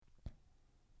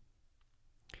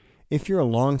If you're a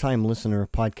longtime listener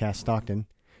of Podcast Stockton,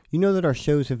 you know that our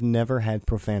shows have never had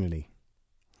profanity.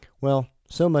 Well,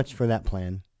 so much for that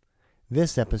plan.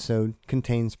 This episode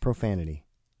contains profanity.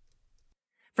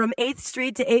 From 8th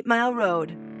Street to 8 Mile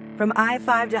Road, from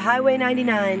I-5 to Highway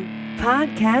 99,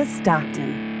 Podcast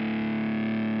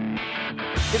Stockton.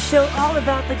 The show all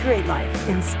about the great life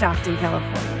in Stockton,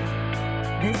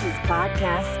 California. This is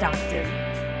Podcast Stockton.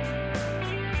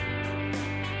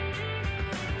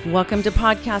 Welcome to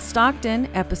Podcast Stockton,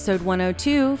 episode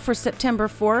 102 for September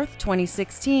 4th,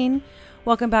 2016.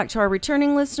 Welcome back to our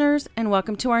returning listeners, and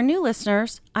welcome to our new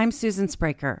listeners. I'm Susan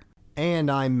Spraker.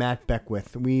 And I'm Matt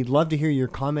Beckwith. We'd love to hear your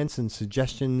comments and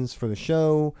suggestions for the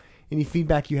show. Any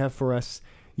feedback you have for us,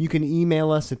 you can email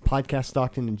us at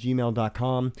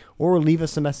podcaststockton@gmail.com or leave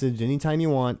us a message anytime you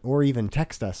want, or even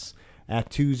text us at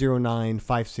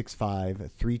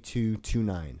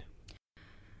 209-565-3229.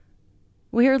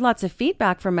 We heard lots of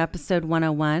feedback from episode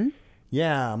 101.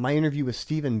 Yeah, my interview with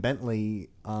Stephen Bentley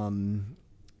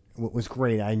was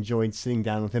great. I enjoyed sitting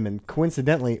down with him, and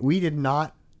coincidentally, we didn't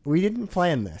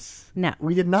plan this. No.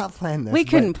 We did not plan this. We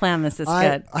couldn't plan this. It's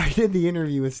good. I did the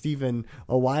interview with Stephen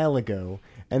a while ago,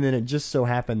 and then it just so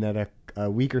happened that a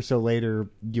week or so later,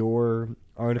 your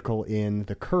article in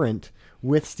The Current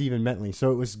with Stephen Bentley.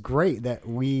 So it was great that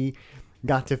we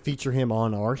got to feature him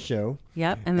on our show.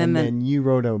 Yep, and then you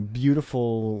wrote a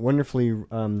beautiful, wonderfully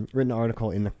written article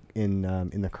in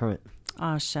the Current.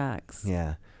 Oh shucks.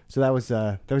 Yeah. So that was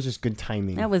just good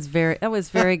timing. That was very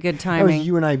good That timing. was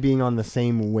you and I being on the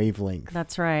same wavelength.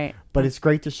 That's right. But it's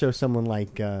great to show someone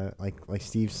like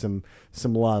Steve some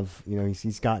love. You know,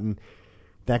 he's gotten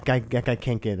that guy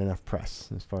can't get enough press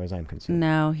as far as I'm concerned.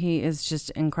 No, he is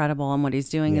just incredible, and what he's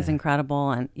doing is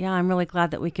incredible. And yeah, I'm really glad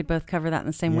that we could both cover that in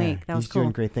the same week. That was cool. He's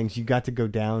doing great things. You got to go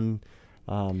down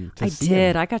to see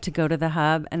did. him. I got to go to the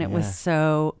hub, and it was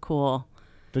so cool.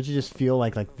 Don't you just feel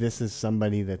like this is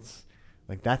somebody that's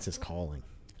his calling?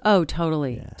 Oh,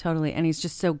 totally. Totally. And he's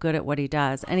just so good at what he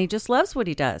does, and he just loves what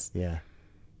he does. Yeah.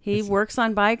 He works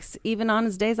on bikes even on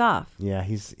his days off. Yeah,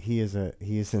 he is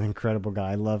an incredible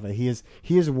guy. I love it. He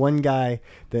is one guy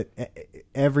that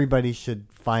everybody should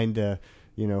find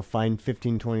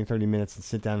 15, 20, 30 minutes and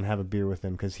sit down and have a beer with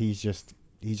him, because he's a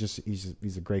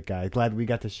great guy. Glad we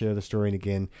got to share the story. And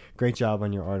again, great job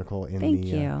on your article in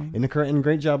the Current, and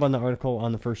great job on the article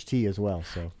on the First Tee as well.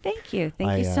 So thank you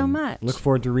you so much. Look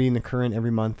forward to reading the Current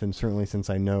every month, and certainly since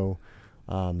I know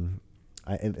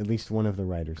at least one of the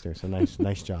writers there. So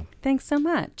nice job. Thanks so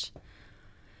much.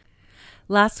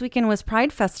 Last weekend was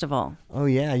Pride Festival. Oh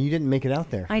yeah, you didn't make it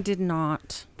out there. I did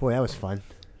not. Boy, that was fun.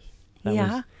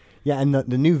 Yeah, and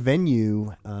the new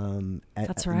venue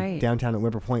that's right, downtown at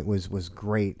Weber Point was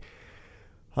great.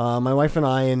 My wife and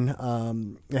I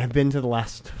have been to the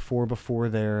last four before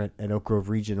there at Oak Grove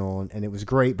Regional, and it was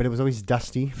great, but it was always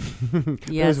dusty.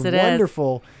 Yes, it was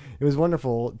wonderful. It was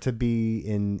wonderful to be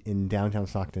in downtown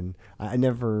Stockton. I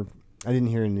didn't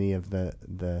hear any of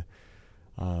the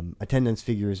attendance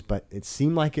figures, but it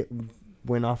seemed like it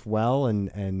went off well,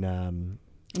 and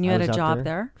you had a job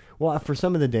there? Well, for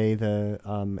some of the day, the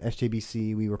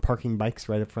SJBC, we were parking bikes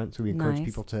right up front, so we encouraged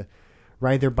people to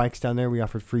ride their bikes down there. We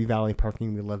offered free valet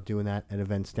parking. We love doing that at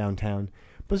events downtown.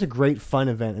 But it was a great, fun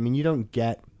event. I mean, you don't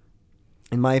get,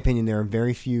 in my opinion, there are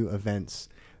very few events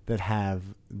that have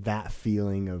that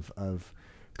feeling of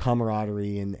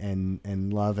camaraderie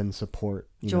and love and support,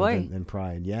 joy and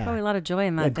pride. Yeah, probably a lot of joy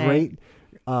in that day.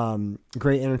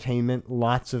 Great entertainment,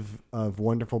 lots of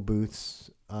wonderful booths.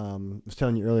 I was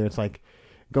telling you earlier, it's like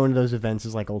going to those events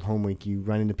is like Old Home Week. You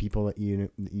run into people that you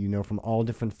know from all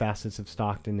different facets of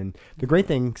Stockton. And the great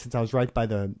thing, since I was right by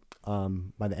the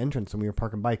entrance and we were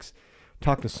parking bikes,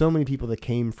 talked to so many people that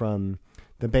came from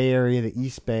the Bay Area, the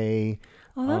East Bay.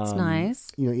 Oh, that's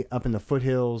nice. Up in the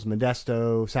foothills,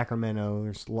 Modesto, Sacramento.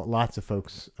 There's lots of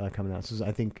folks coming out. So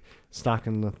I think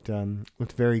Stockton looked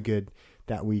very good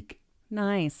that week.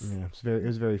 Nice. Yeah, it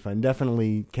was very fun.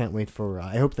 Definitely can't wait for.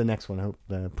 I hope the next one. I hope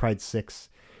the Pride 6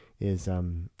 is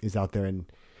out there, and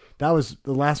that was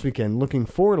the last weekend. Looking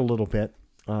forward a little bit.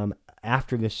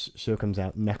 After this show comes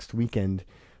out next weekend,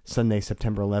 Sunday,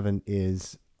 September 11th,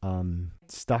 is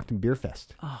Stockton Beer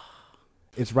Fest. Oh.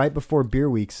 It's right before Beer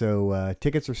Week, so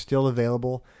tickets are still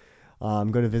available.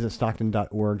 Go to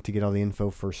visitstockton.org to get all the info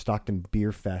for Stockton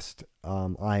Beer Fest.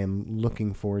 I am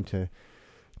looking forward to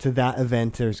that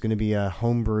event. There's going to be a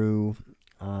homebrew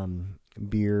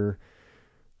beer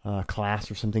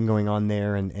class or something going on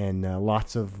there, and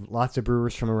lots of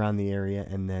brewers from around the area.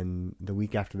 And then the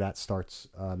week after that starts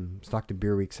Stockton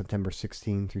Beer Week, September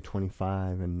 16 through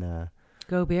 25, and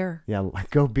go beer. Yeah,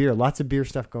 go beer. Lots of beer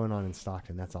stuff going on in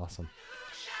Stockton. That's awesome.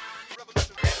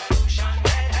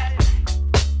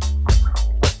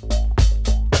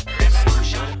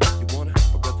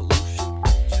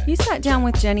 We sat down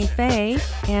with Jenny Fay,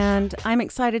 and I'm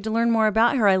excited to learn more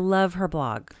about her. I love her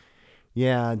blog.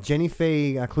 Yeah, Jenny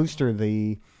Fay Klooster,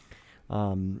 the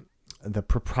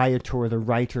proprietor, the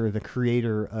writer, the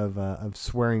creator of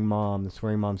Swearing Mom, the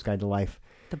Swearing Mom's Guide to Life.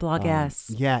 The blog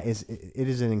it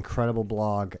is an incredible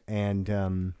blog,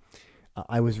 and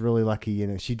I was really lucky. You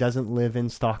know, she doesn't live in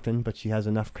Stockton, but she has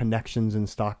enough connections in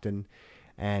Stockton,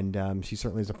 and she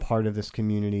certainly is a part of this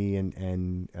community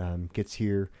and gets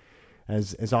here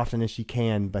as often as she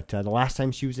can. But the last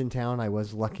time she was in town, I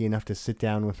was lucky enough to sit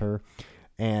down with her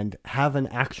and have an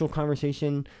actual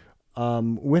conversation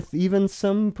with even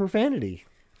some profanity.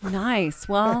 Nice.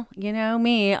 Well, you know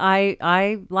me,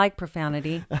 I like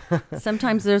profanity.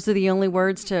 Sometimes those are the only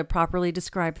words to properly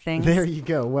describe things. There you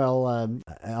go. Well,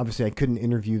 obviously I couldn't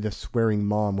interview the Swearing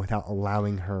Mom without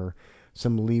allowing her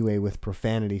some leeway with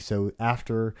profanity. So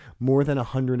after more than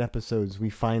 100 episodes, we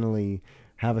finally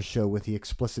have a show with the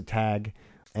explicit tag.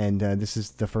 And this is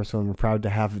the first one. We're proud to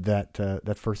have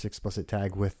that first explicit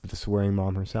tag with the Swearing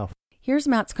Mom herself. Here's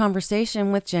Matt's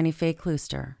conversation with Jenny Fay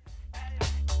Klooster.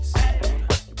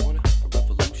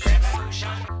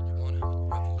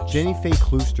 Jenny Fay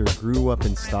Klooster grew up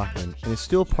in Stockton and is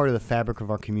still part of the fabric of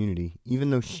our community,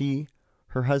 even though she,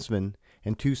 her husband,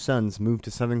 and 2 sons moved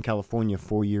to Southern California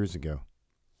 4 years ago.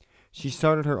 She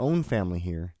started her own family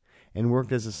here and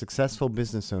worked as a successful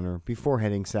business owner before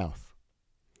heading south.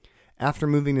 After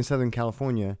moving to Southern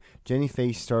California, Jenny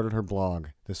Fay started her blog,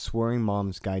 The Swearing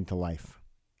Mom's Guide to Life.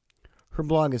 Her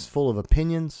blog is full of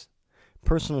opinions,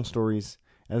 personal stories,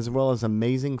 as well as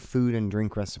amazing food and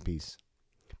drink recipes.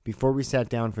 Before we sat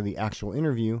down for the actual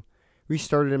interview, we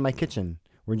started in my kitchen,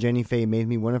 where Jenny Fay made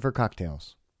me one of her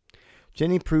cocktails.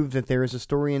 Jenny proved that there is a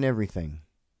story in everything,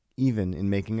 even in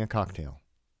making a cocktail.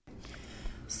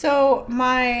 So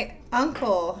my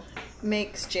uncle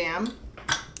makes jam.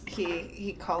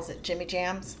 He calls it Jimmy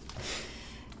Jams.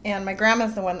 And my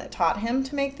grandma's the one that taught him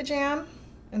to make the jam.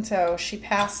 And so she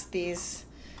passed these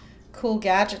cool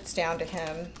gadgets down to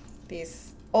him,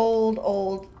 these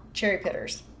old cherry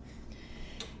pitters.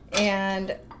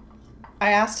 And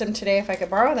I asked him today if I could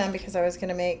borrow them because I was going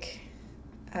to make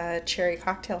a cherry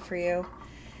cocktail for you.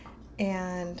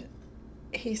 And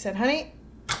he said, honey,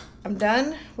 I'm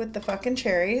done with the fucking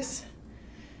cherries.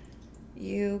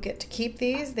 You get to keep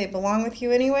these. They belong with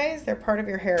you anyways. They're part of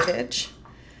your heritage.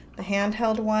 The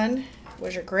handheld one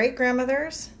was your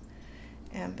great-grandmother's.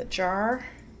 And the jar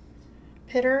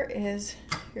pitter was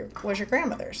your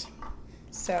grandmother's.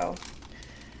 So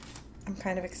I'm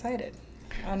kind of excited.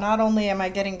 Not only am I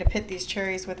getting to pit these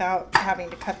cherries without having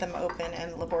to cut them open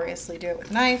and laboriously do it with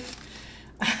a knife,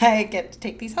 I get to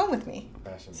take these home with me.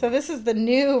 So this is the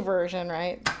new version,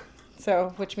 right?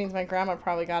 So, which means my grandma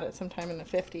probably got it sometime in the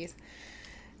 50s.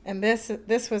 And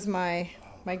this was my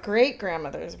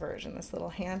great-grandmother's version, this little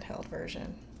handheld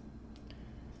version,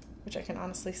 which I can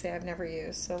honestly say I've never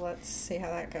used. So let's see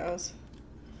how that goes.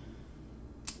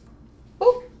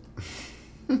 Oh,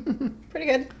 pretty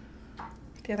good.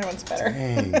 The other one's better.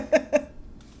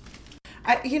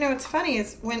 It's funny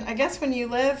is when you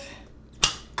live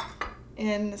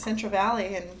in the Central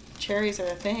Valley and cherries are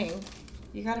a thing,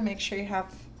 you got to make sure you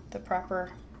have the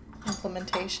proper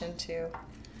implementation to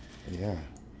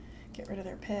get rid of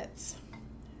their pits.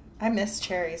 I miss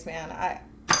cherries, man.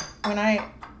 When I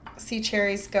see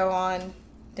cherries go on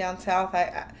down south,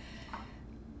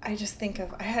 I just think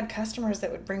of, I had customers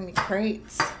that would bring me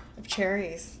crates of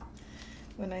cherries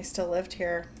when I still lived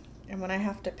here, and when I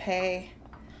have to pay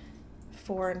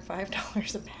 $4 and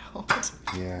 $5 a pound,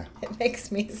 it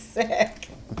makes me sick.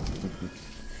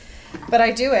 But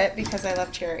I do it because I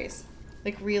love cherries,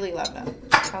 like really love them.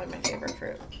 It's probably my favorite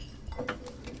fruit.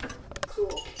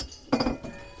 Cool.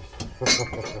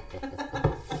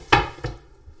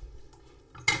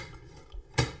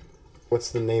 What's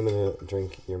the name of the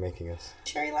drink you're making us?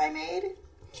 Cherry limeade.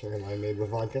 Cherry limeade with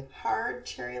vodka? Hard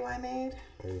cherry limeade.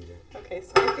 There you go. Okay,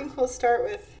 so I think we'll start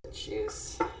with the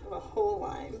juice of a whole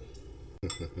lime.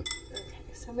 Okay,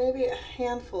 so maybe a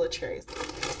handful of cherries.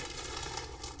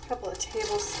 A couple of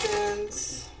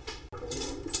tablespoons.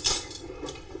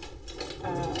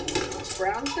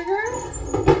 Brown sugar.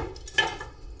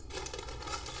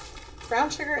 Brown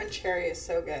sugar and cherry is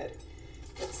so good.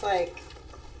 It's like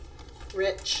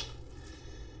rich.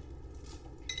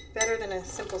 Better than a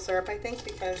simple syrup, I think,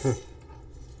 because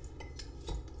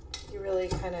you really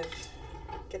kind of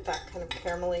get that kind of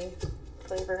caramelly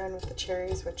flavor in with the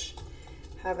cherries, which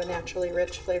have a naturally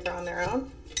rich flavor on their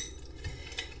own.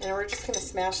 And we're just going to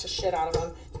smash the shit out of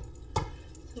them.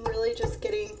 I'm really just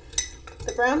getting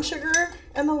the brown sugar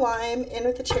and the lime in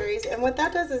with the cherries. And what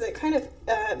that does is it kind of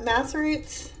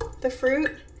macerates the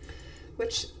fruit,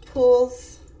 which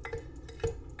pulls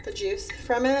the juice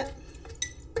from it.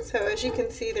 So as you can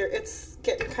see there, it's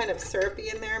getting kind of syrupy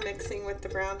in there, mixing with the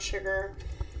brown sugar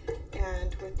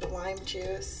and with the lime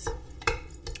juice.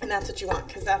 And that's what you want,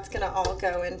 because that's going to all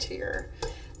go into your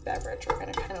beverage. We're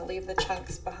going to kind of leave the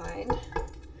chunks behind,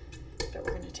 but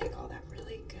we're going to take all that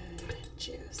really good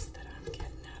juice that I'm getting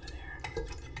out of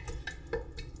there.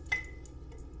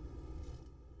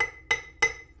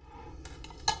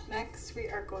 Next, we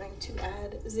are going to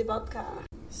add the vodka.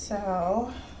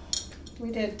 So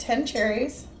we did 10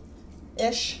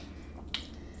 cherries-ish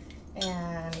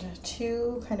and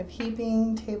 2 kind of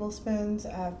heaping tablespoons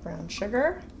of brown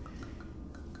sugar.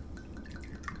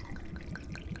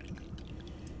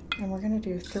 And we're going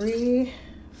to do 3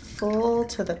 full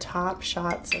to the top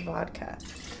shots of vodka,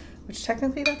 which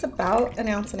technically that's about 1.5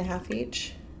 ounces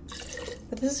each.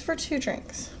 But this is for 2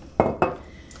 drinks.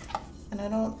 And I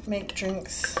don't make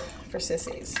drinks for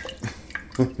sissies.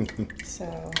 So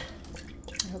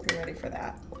I hope you're ready for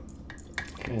that.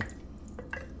 Okay.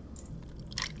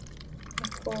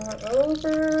 Pour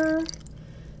over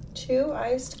 2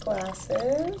 iced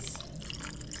glasses.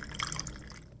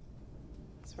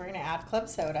 So we're going to add club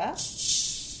soda.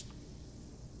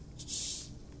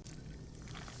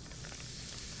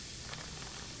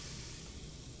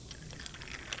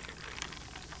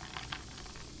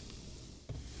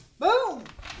 Boom!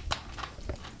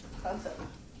 Awesome.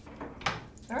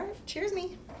 All right, cheers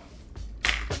me.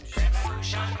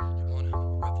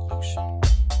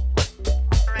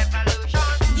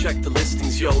 Check the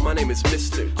listings, yo, my name is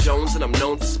Mr. Jones, and I'm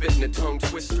known for spitting a tongue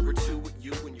twister or two with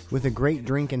you when you... With a great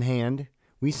drink in hand,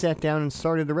 we sat down and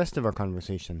started the rest of our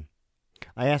conversation.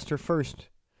 I asked her first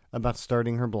about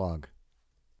starting her blog.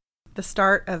 The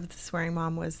start of The Swearing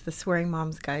Mom was The Swearing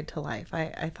Mom's Guide to Life.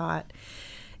 I thought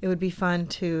it would be fun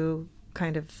to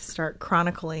kind of start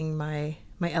chronicling my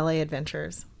LA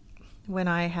adventures. When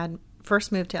I had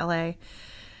first moved to LA,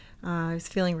 I was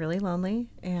feeling really lonely,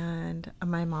 and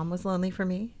my mom was lonely for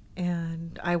me,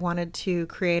 and I wanted to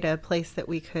create a place that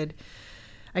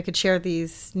I could share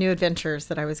these new adventures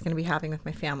that I was going to be having with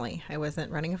my family. I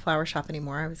wasn't running a flower shop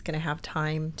anymore. I was going to have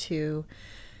time to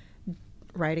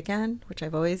write again, which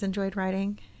I've always enjoyed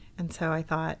writing. And so I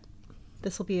thought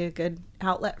this will be a good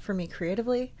outlet for me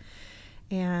creatively,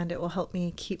 and it will help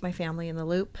me keep my family in the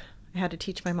loop. I had to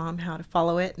teach my mom how to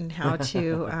follow it and how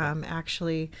to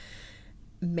actually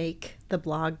make the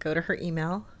blog go to her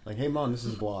email. Like, hey, Mom, this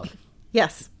is blog.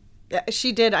 Yes.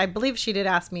 She did. I believe she did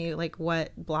ask me, like,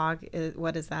 what blog is,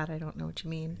 what is that? I don't know what you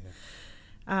mean.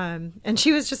 Yeah. And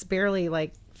she was just barely,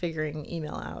 like, figuring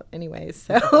email out anyways.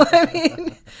 So, I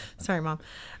mean, sorry, Mom.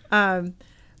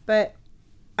 But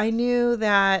I knew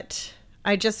that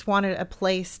I just wanted a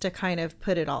place to kind of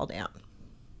put it all down.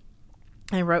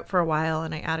 I wrote for a while,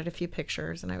 and I added a few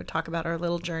pictures, and I would talk about our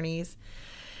little journeys.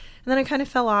 And then I kind of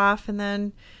fell off, and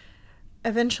then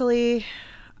eventually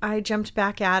I jumped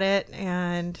back at it,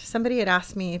 and somebody had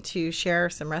asked me to share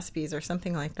some recipes or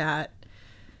something like that.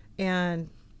 And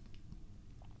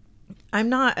I'm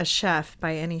not a chef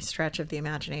by any stretch of the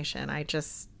imagination. I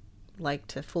just like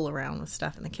to fool around with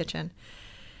stuff in the kitchen.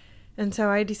 And so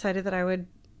I decided that I would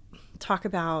talk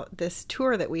about this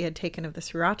tour that we had taken of the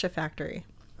Sriracha factory.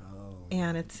 Oh.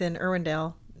 And it's in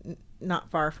Irwindale,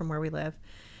 not far from where we live.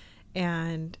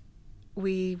 And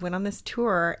we went on this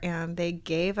tour, and they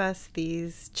gave us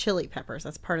these chili peppers.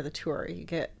 That's part of the tour. You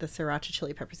get the Sriracha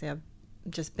chili peppers. They have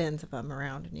just bins of them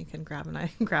around, and you can grab them.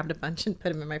 I grabbed a bunch and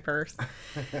put them in my purse.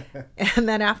 And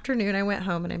that afternoon I went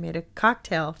home and I made a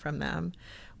cocktail from them,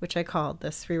 which I called the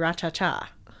Sriracha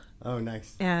Cha. Oh,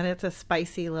 nice. And it's a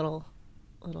spicy little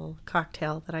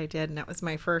cocktail that I did, and that was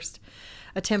my first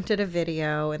attempt at a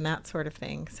video and that sort of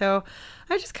thing. So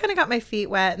I just kind of got my feet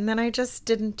wet, and then I just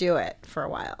didn't do it for a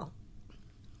while.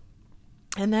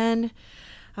 And then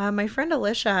my friend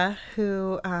Alicia,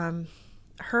 who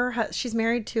she's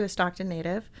married to a Stockton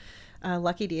native,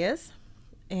 Lucky Diaz,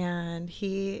 and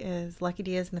he is Lucky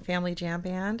Diaz in the Family Jam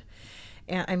Band,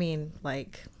 and I mean,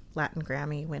 like, Latin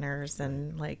Grammy winners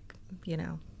and, like, you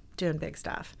know, doing big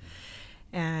stuff.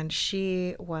 And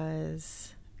she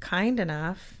was kind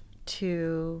enough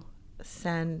to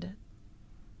send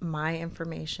my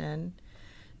information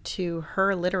to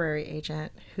her literary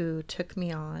agent, who took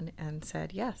me on and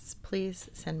said, yes, please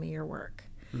send me your work.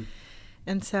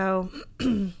 And so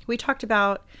we talked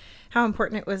about how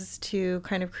important it was to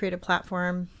kind of create a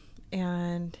platform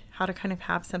and how to kind of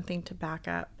have something to back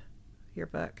up your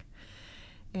book.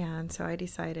 And so I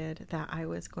decided that I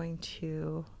was going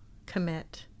to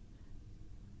commit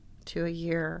to a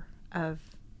year of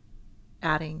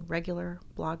adding regular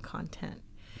blog content.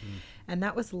 And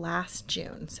that was last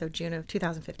June, so June of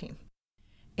 2015.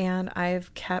 And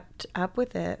I've kept up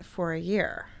with it for a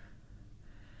year.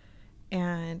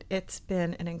 And it's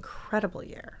been an incredible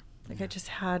year. Like, I just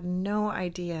had no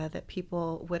idea that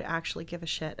people would actually give a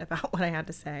shit about what I had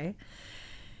to say.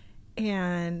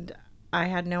 And I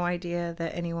had no idea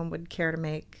that anyone would care to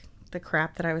make the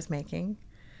crap that I was making.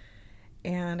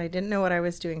 And I didn't know what I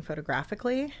was doing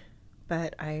photographically,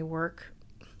 but I work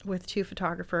with 2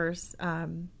 photographers,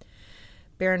 Baron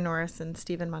Norris and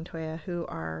Stephen Montoya, who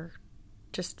are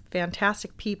just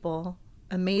fantastic people,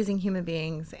 amazing human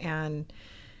beings, and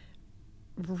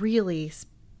really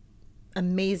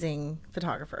amazing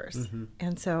photographers. Mm-hmm.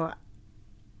 And so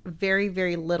very,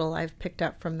 very little I've picked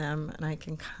up from them, and I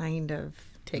can kind of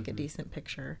take a decent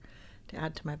picture to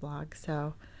add to my blog.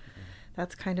 So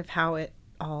that's kind of how it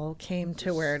all came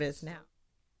to where it is now.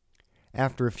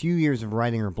 After a few years of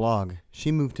writing her blog,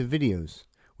 she moved to videos,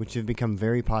 which have become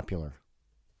very popular.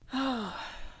 Oh,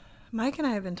 Mike and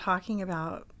I have been talking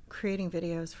about creating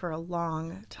videos for a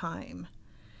long time.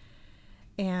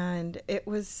 And it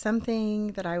was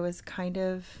something that I was kind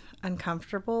of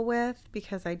uncomfortable with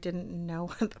because I didn't know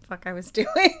what the fuck I was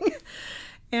doing.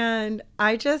 And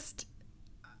I don't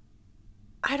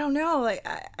know, like,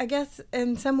 I guess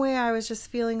in some way I was just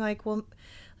feeling like, well,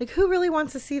 like, who really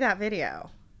wants to see that video?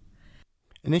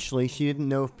 Initially, she didn't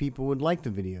know if people would like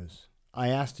the videos. I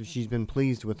asked if she's been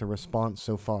pleased with the response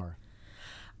so far.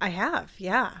 I have,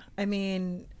 yeah. I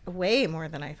mean, way more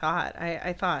than I thought.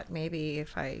 I thought maybe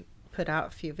if I put out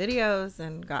a few videos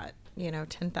and got,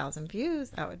 10,000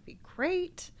 views, that would be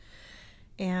great.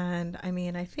 And I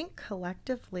mean, I think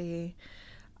collectively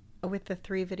with the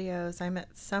 3 videos, I'm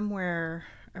at somewhere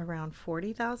around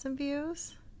 40,000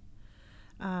 views.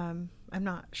 I'm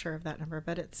not sure of that number,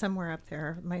 but it's somewhere up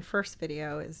there. My first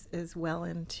video is well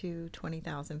into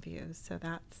 20,000 views. So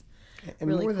that's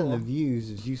really more cool. Than the views,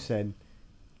 as you said,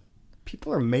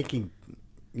 people are making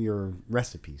your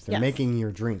recipes. They're making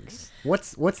your drinks.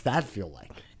 What's that feel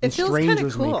like? It feels kind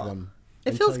of cool. Make them.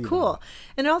 It feels cool.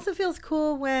 And it also feels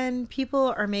cool when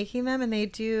people are making them and they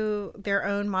do their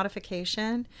own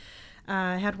modification.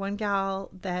 I had one gal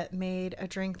that made a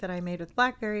drink that I made with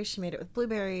blackberries. She made it with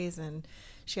blueberries and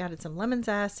she added some lemon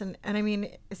zest. And I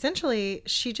mean, essentially,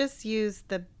 she just used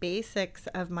the basics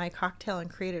of my cocktail and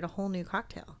created a whole new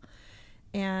cocktail.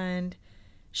 And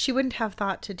she wouldn't have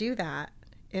thought to do that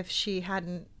if she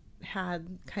hadn't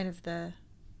had kind of the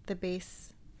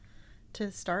base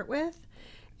to start with.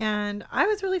 And I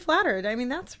was really flattered. I mean,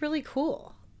 that's really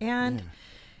cool. And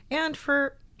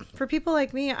for people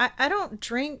like me, I don't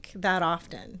drink that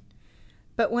often.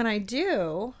 But when I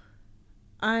do,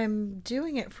 I'm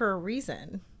doing it for a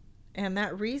reason. And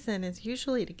that reason is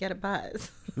usually to get a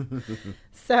buzz.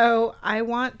 So I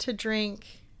want to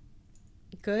drink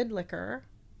good liquor.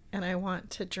 And I want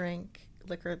to drink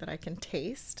liquor that I can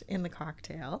taste in the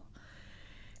cocktail.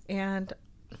 And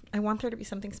I want there to be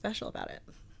something special about it.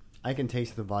 I can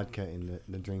taste the vodka in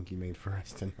the drink you made for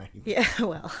us tonight. Yeah,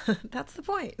 well, that's the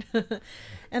point.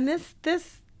 And this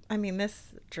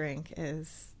drink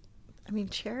is,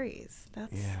 cherries.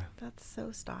 That's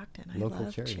so Stockton. Local I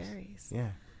love cherries. Yeah.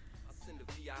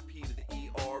 VIP to the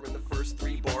ER in the first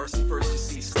 3 bars. First you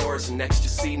see stars and next you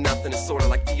see nothing. It's sort of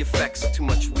like the effects of too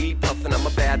much weed puffing. I'm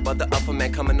a bad mother upper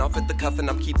man coming off at the cuff and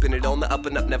I'm keeping it on the up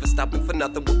and up, never stopping for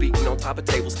nothing. We're beating on top of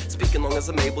tables, speaking long as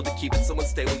I'm able to keep it so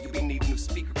unstable. You'll be needing a new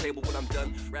speaker cable when I'm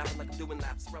done, rapping like I'm doing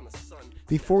laps around the sun.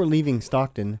 Before leaving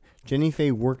Stockton, Jenny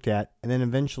Faye worked at and then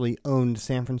eventually owned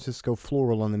San Francisco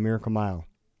Floral on the Miracle Mile.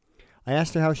 I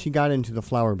asked her how she got into the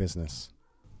flower business.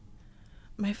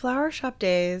 My flower shop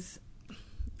days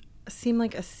seem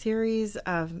like a series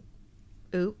of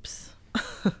oops.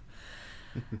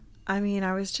 I mean,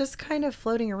 I was just kind of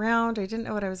floating around. I didn't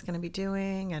know what I was going to be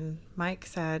doing. And Mike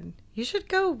said, you should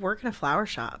go work in a flower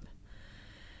shop.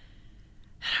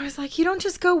 And I was like, you don't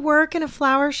just go work in a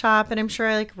flower shop. And I'm sure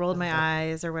I rolled my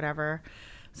eyes or whatever.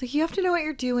 I was like, you have to know what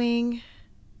you're doing.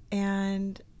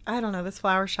 And I don't know, this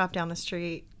flower shop down the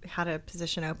street had a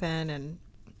position open and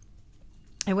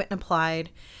I went and applied.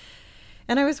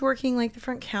 And I was working the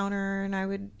front counter and I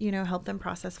would, help them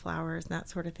process flowers and that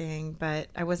sort of thing. But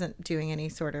I wasn't doing any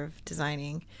sort of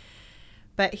designing.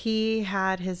 But he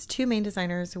had his 2 main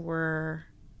designers were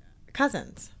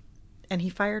cousins and he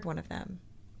fired one of them.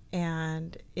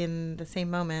 And in the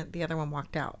same moment, the other one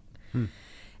walked out.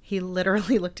 He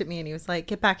literally looked at me and he was like,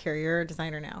 get back here. You're a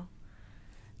designer now.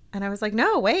 And I was like,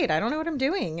 no, wait, I don't know what I'm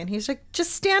doing. And he's like,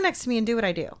 just stand next to me and do what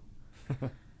I do.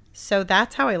 So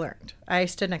that's how I learned. I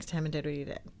stood next to him and did what he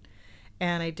did.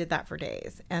 And I did that for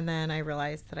days. And then I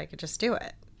realized that I could just do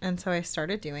it. And so I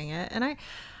started doing it. And I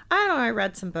don't know, I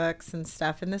read some books and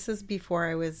stuff. And this is before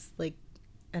I was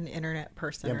an internet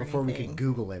person. Yeah, or before we anything. could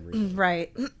Google everything.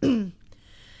 Right.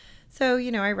 So,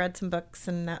 I read some books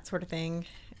and that sort of thing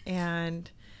and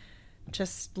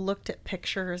just looked at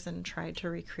pictures and tried to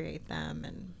recreate them.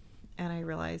 And I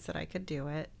realized that I could do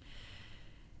it.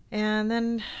 And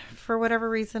then for whatever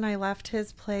reason, I left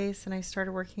his place and I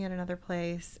started working at another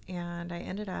place. And I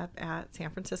ended up at San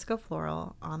Francisco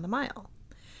Floral on the Mile.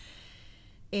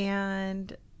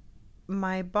 And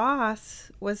my boss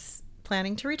was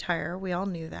planning to retire. We all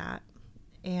knew that.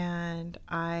 And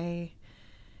I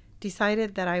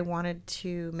decided that I wanted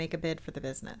to make a bid for the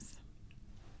business.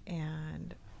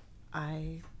 And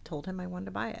I told him I wanted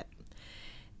to buy it.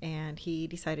 And he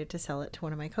decided to sell it to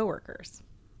one of my coworkers.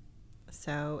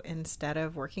 So instead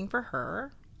of working for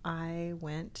her, I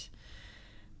went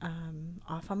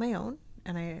off on my own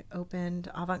and I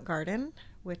opened Avant Garden,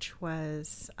 which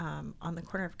was on the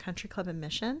corner of Country Club and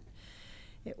Mission.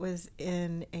 It was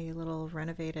in a little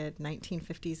renovated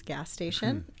 1950s gas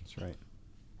station. That's right.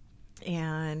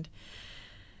 And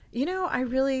I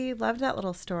really loved that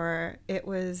little store. It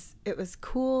was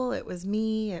cool. It was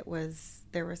me. I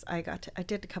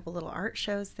did a couple little art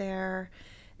shows there.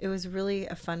 It was really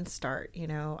a fun start.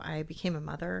 I became a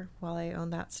mother while I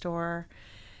owned that store.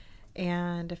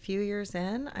 And a few years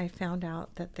in, I found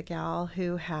out that the gal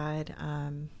who had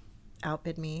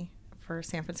outbid me for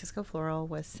San Francisco Floral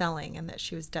was selling and that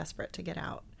she was desperate to get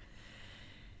out.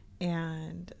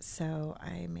 And so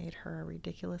I made her a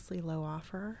ridiculously low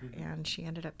offer, and she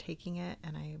ended up taking it,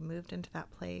 and I moved into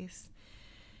that place,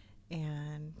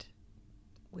 and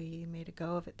we made a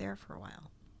go of it there for a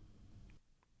while.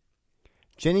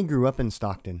 Jenny grew up in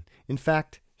Stockton. In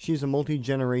fact, she's a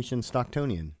multi-generation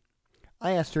Stocktonian.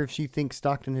 I asked her if she thinks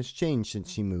Stockton has changed since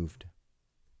she moved.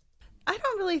 I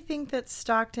don't really think that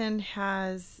Stockton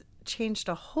has changed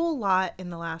a whole lot in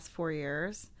the last 4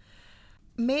 years.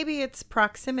 Maybe it's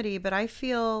proximity, but I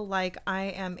feel like I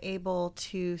am able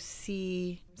to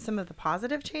see some of the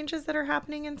positive changes that are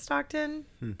happening in Stockton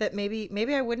that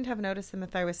maybe I wouldn't have noticed them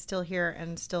if I was still here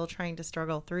and still trying to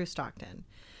struggle through Stockton.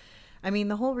 I mean,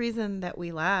 the whole reason that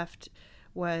we left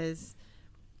was,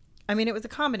 it was a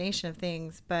combination of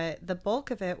things, but the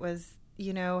bulk of it was,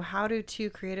 how do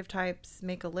two creative types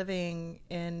make a living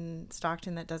in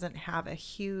Stockton that doesn't have a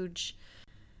huge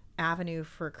avenue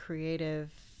for creative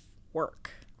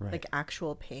work, right, like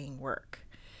actual paying work.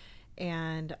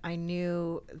 And I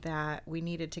knew that we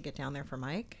needed to get down there for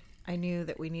Mike. I knew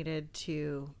that we needed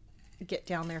to get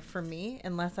down there for me,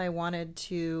 unless I wanted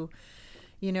to,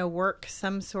 work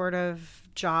some sort of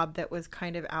job that was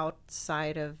kind of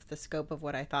outside of the scope of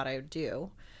what I thought I would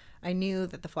do. I knew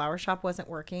that the flower shop wasn't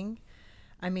working.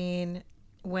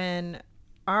 When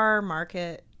our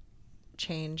market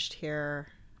changed here,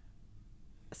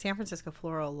 San Francisco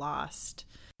Floral lost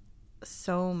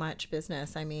so much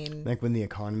business. Like when the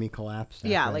economy collapsed?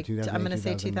 Yeah, like I'm going to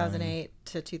say 2008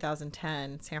 to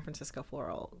 2010, San Francisco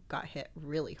Floral got hit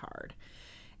really hard.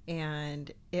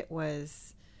 And it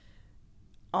was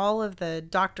all of the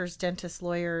doctors, dentists,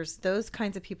 lawyers, those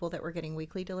kinds of people that were getting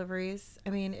weekly deliveries.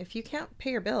 If you can't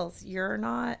pay your bills, you're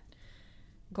not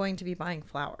going to be buying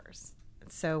flowers.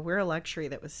 So we're a luxury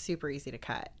that was super easy to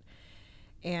cut.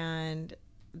 And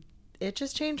it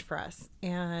just changed for us.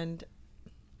 And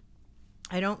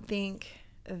I think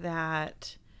the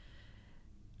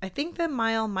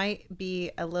Mile might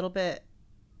be a little bit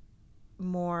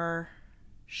more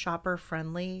shopper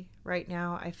friendly right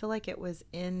now. I feel like it was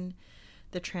in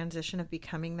the transition of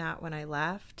becoming that when I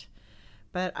left,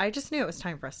 but I just knew it was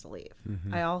time for us to leave.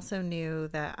 Mm-hmm. I also knew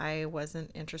that I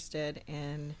wasn't interested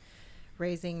in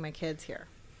raising my kids here.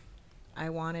 I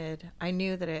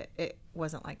knew that it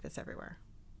wasn't like this everywhere.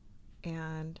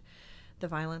 And the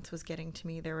violence was getting to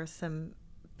me. There were some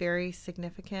very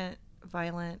significant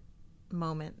violent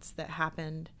moments that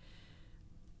happened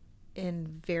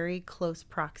in very close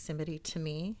proximity to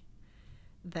me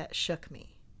that shook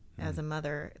me. As a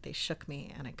mother, they shook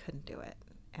me and I couldn't do it.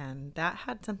 And that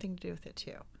had something to do with it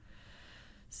too.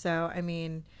 So,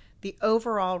 the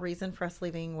overall reason for us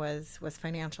leaving was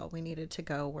financial. We needed to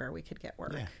go where we could get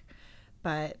work. Yeah.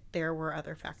 But there were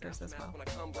other factors as well. When I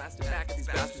come blasting back, these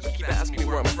bastards keep asking me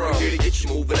where I'm from. Here to get you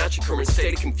moving out your current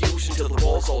state of confusion till the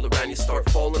walls all around you start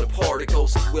falling apart. It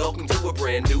goes, welcome to a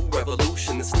brand new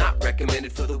revolution that's not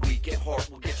recommended for the weak at heart.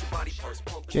 Will get your body parts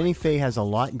pumping. Jenny Faye has a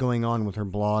lot going on with her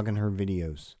blog and her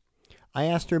videos. I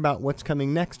asked her about what's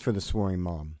coming next for the Swearing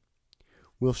Mom.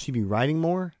 Will she be writing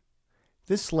more?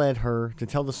 This led her to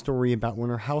tell the story about when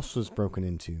her house was broken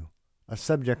into, a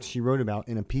subject she wrote about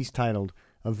in a piece titled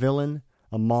A Villain,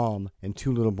 a Mom, and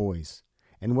Two Little Boys,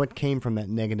 and what came from that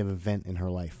negative event in her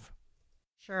life.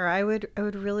 Sure, I would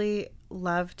really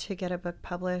love to get a book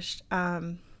published.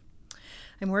 I'm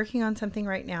working on something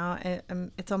right now.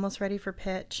 It's almost ready for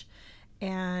pitch,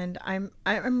 and I'm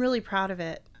really proud of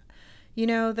it. You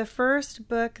know, the first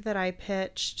book that I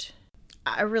pitched,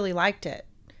 I really liked it.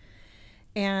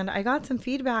 And I got some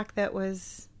feedback that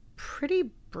was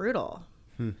pretty brutal.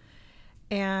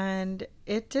 And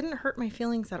it didn't hurt my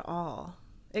feelings at all.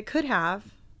 It could have,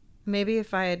 maybe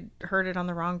if I had heard it on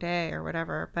the wrong day or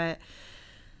whatever, but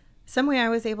some way I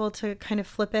was able to kind of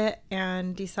flip it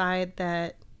and decide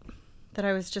that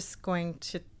I was just going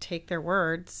to take their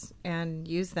words and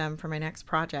use them for my next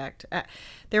project.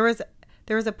 There was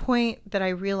a point that I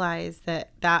realized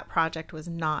that project was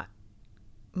not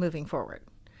moving forward.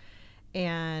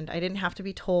 And I didn't have to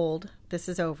be told this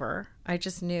is over. I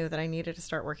just knew that I needed to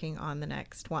start working on the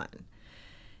next one.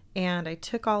 And I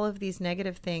took all of these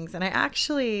negative things and I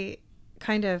actually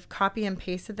kind of copy and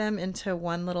pasted them into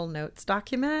one little notes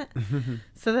document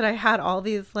so that I had all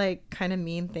these like kind of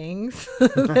mean things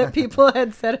that people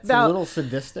had said It's about. a little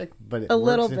sadistic, but it A works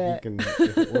little if bit.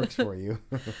 if it works for you.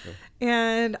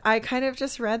 And I kind of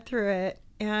just read through it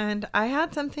and I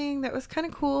had something that was kind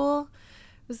of cool.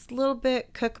 It was a little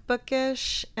bit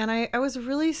cookbookish, and I was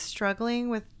really struggling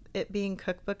with it being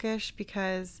cookbookish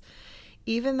because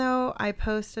even though I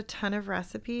post a ton of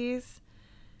recipes,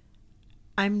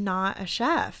 I'm not a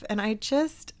chef. And I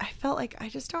felt like I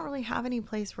just don't really have any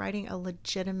place writing a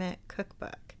legitimate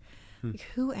cookbook. Like,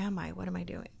 who am I? What am I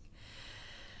doing?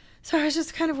 So I was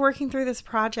just kind of working through this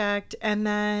project. And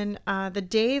then the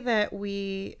day that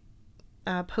we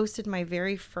posted my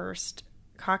very first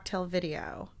cocktail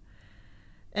video,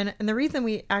 and the reason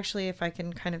we actually, if I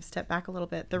can kind of step back a little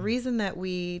bit, the reason that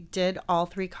we did all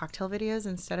 3 cocktail videos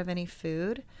instead of any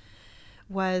food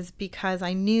was because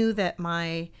I knew that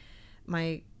my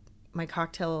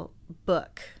cocktail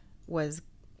book was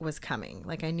coming.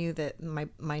 Like I knew that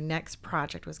my next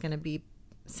project was going to be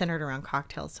centered around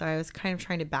cocktails. So I was kind of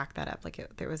trying to back that up. Like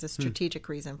there was a strategic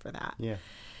reason for that. Yeah.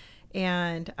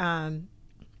 And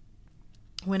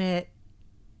when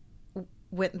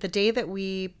the day that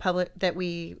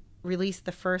we released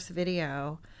the first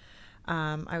video,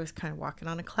 I was kind of walking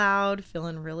on a cloud,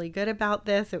 feeling really good about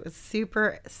this. It was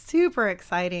super, super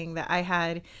exciting that I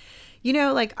had, you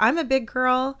know, like I'm a big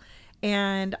girl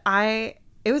and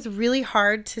it was really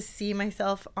hard to see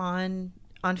myself on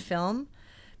film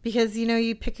because, you know,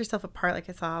 you pick yourself apart. Like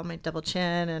I saw my double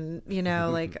chin and, you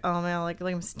know, like, oh man, like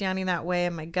I'm standing that way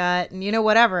in my gut and, you know,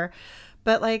 whatever.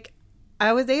 But like,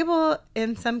 I was able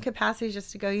in some capacity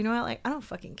just to go, you know what, like, I don't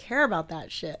fucking care about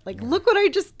that shit. Like, look what I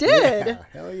just did. Yeah,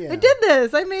 hell yeah. I did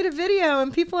this. I made a video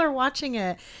and people are watching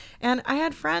it. And I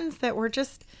had friends that were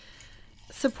just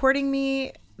supporting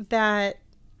me that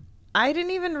I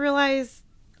didn't even realize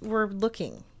were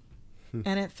looking.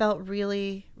 And it felt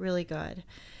really, really good.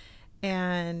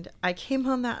 And I came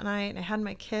home that night and I had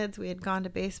my kids. We had gone to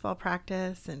baseball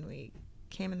practice and we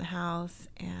came in the house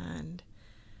and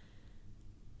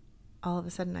all of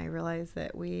a sudden I realized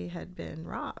that we had been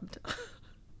robbed.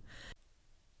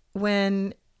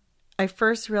 When I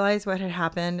first realized what had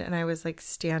happened and I was like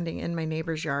standing in my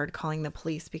neighbor's yard calling the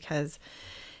police because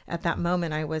at that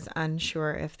moment I was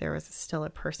unsure if there was still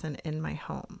a person in my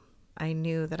home. I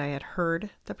knew that I had heard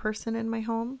the person in my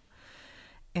home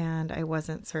and I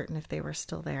wasn't certain if they were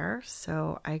still there.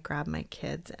 So I grabbed my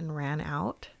kids and ran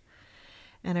out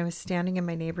and I was standing in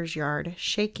my neighbor's yard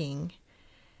shaking.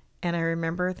 And I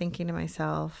remember thinking to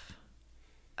myself,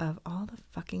 of all the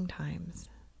fucking times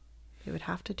they would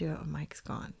have to do it when Mike's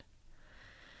gone.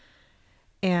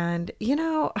 And, you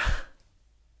know,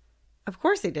 of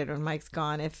course they did when Mike's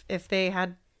gone. If they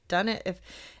had done it,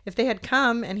 if they had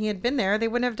come and he had been there, they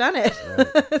wouldn't have done it.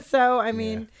 Right. So, I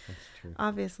mean, that's true.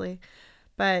 Obviously.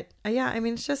 But yeah, I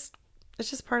mean, it's just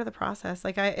part of the process.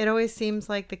 Like it always seems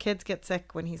like the kids get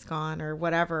sick when he's gone or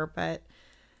whatever, but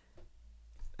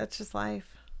that's just life.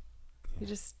 You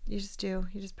just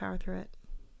power through it.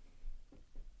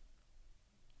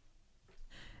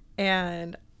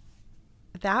 And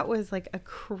that was like a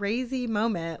crazy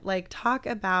moment. Like talk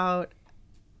about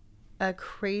a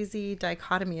crazy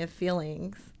dichotomy of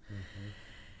feelings.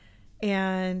 Mm-hmm.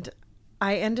 And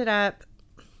I ended up,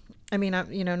 I mean,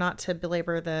 you know, not to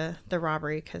belabor the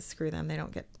robbery because screw them, they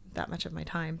don't get that much of my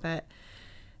time, but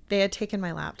they had taken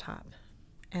my laptop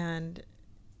and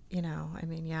you know, I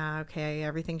mean, yeah, okay,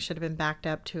 everything should have been backed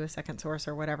up to a second source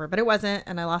or whatever, but it wasn't,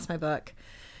 and I lost my book.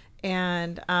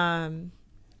 And I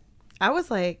was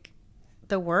like,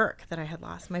 the work that I had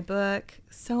lost, my book,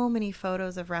 so many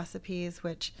photos of recipes,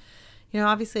 which, you know,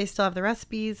 obviously I still have the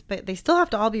recipes, but they still have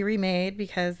to all be remade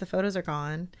because the photos are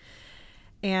gone.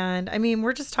 And I mean,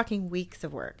 we're just talking weeks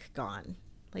of work gone.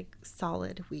 like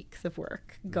solid weeks of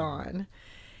work gone.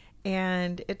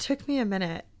 And it took me a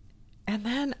minute. And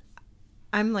then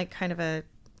I'm like kind of a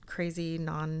crazy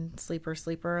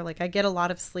sleeper. Like I get a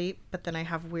lot of sleep, but then I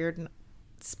have weird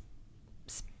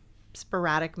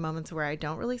sporadic moments where I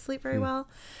don't really sleep very well.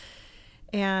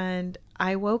 And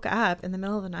I woke up in the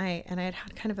middle of the night and I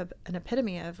had kind of an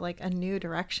epitome of like a new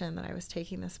direction that I was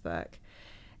taking this book.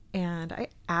 And I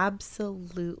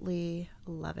absolutely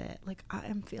love it. Like I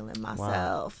am feeling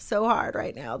myself so hard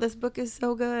right now. This book is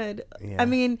so good. Yeah. I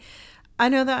mean, I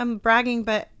know that I'm bragging,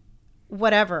 but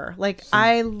whatever. Like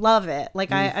I love it.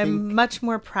 Like I'm much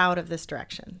more proud of this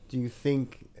direction. Do you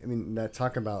think, I mean, that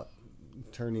talk about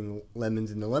turning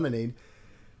lemons into lemonade,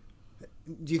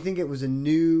 do you think it was a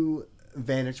new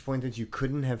vantage point that you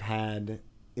couldn't have had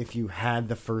if you had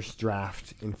the first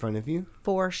draft in front of you?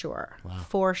 For sure. Wow.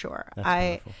 For sure. That's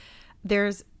powerful.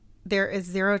 There is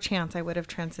zero chance I would have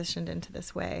transitioned into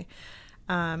this way.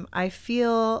 I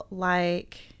feel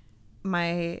like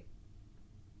my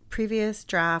previous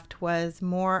draft was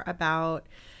more about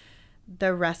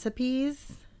the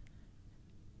recipes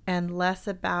and less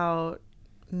about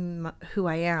who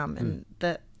I am and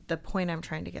the point I'm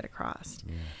trying to get across.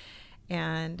 Yeah.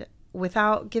 And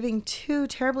without giving too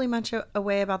terribly much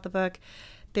away about the book,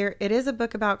 it is a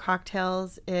book about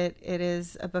cocktails. It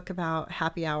is a book about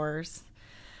happy hours.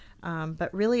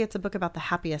 But really it's a book about the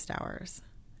happiest hours.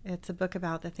 It's a book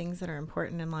about the things that are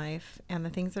important in life and the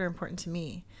things that are important to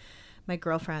me. My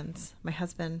girlfriends, my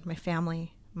husband, my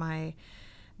family, my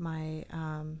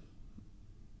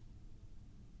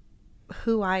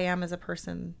who I am as a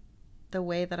person, the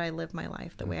way that I live my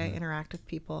life, the way I interact with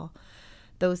people,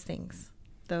 those things,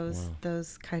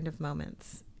 those kind of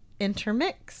moments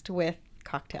intermixed with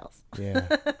cocktails. Yeah.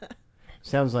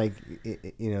 Sounds like,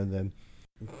 the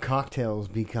cocktails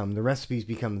the recipes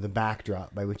become the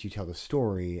backdrop by which you tell the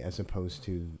story as opposed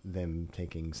to them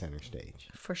taking center stage.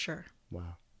 For sure.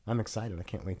 Wow. I'm excited. I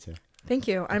can't wait to. Thank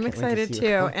you. I'm excited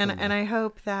too. And I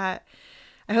hope that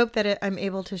I'm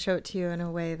able to show it to you in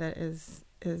a way that is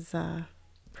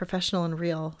professional and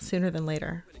real sooner than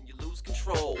later. You lose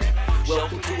control.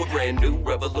 Welcome to a brand new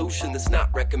revolution that's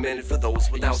not recommended for those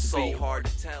without soul. Hard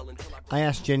to tell I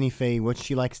asked Jenny Faye what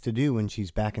she likes to do when she's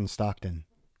back in Stockton.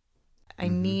 I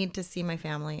need to see my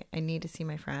family. I need to see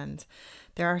my friends.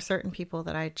 There are certain people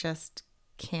that I just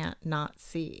can't not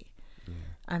see. Yeah.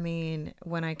 I mean,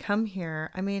 when I come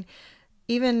here,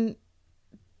 even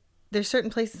there's certain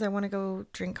places I want to go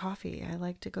drink coffee. I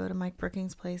like to go to Mike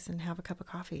Brookings' place and have a cup of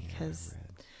coffee because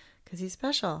he's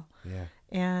special. Yeah.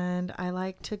 And I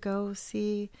like to go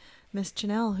see Miss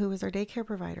Janelle, who was our daycare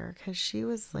provider, because she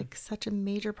was like such a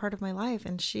major part of my life.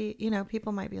 And she,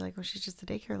 people might be like, well, she's just a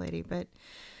daycare lady, but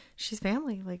she's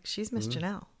family. Like she's Miss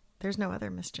Janelle. There's no other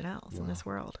Miss Janelles in this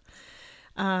world.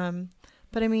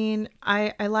 But I mean,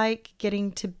 I like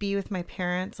getting to be with my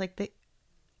parents. Like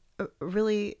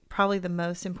really probably the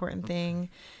most important thing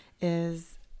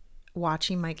is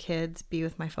watching my kids be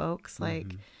with my folks. Like,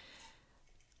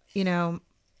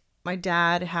 my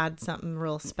dad had something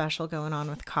real special going on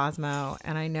with Cosmo,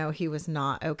 and I know he was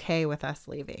not okay with us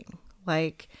leaving.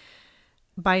 Like,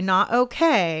 by not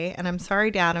okay, and I'm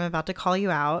sorry, Dad, I'm about to call you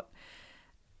out,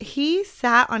 he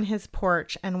sat on his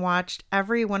porch and watched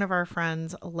every one of our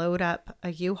friends load up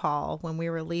a U-Haul when we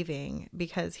were leaving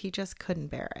because he just couldn't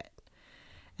bear it.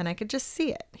 And I could just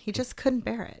see it. He just couldn't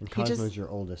bear it. And Cosmo's your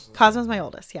oldest. Cosmo's my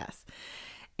oldest, yes.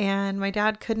 And my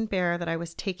dad couldn't bear that I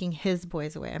was taking his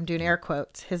boys away. I'm doing air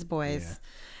quotes, his boys.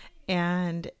 Yeah.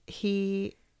 And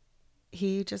he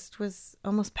just was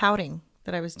almost pouting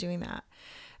that I was doing that.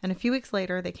 And a few weeks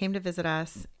later, they came to visit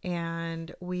us,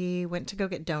 and we went to go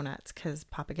get donuts because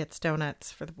Papa gets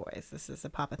donuts for the boys. This is a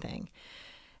Papa thing.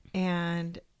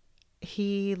 And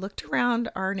he looked around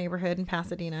our neighborhood in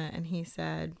Pasadena, and he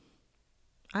said,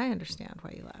 I understand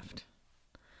why you left.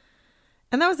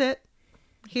 And that was it.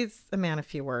 He's a man of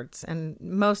few words, and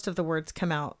most of the words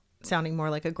come out sounding more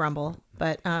like a grumble,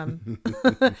 but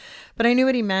but I knew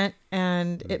what he meant,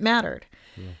 and it mattered.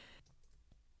 Yeah.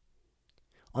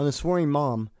 On The Swearing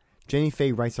Mom, Jenny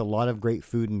Faye writes a lot of great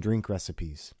food and drink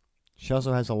recipes. She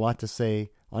also has a lot to say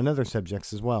on other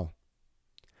subjects as well.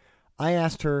 I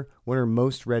asked her what her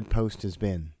most read post has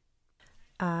been.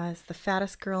 It's The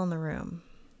Fattest Girl in the Room.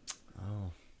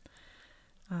 Oh.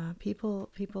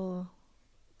 People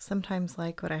sometimes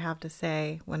like what I have to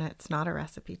say when it's not a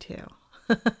recipe too.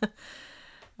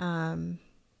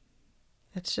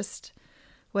 It's just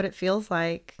what it feels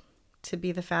like to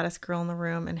be the fattest girl in the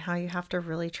room and how you have to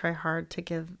really try hard to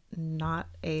give not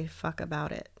a fuck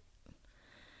about it.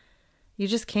 You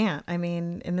just can't. I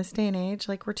mean, in this day and age,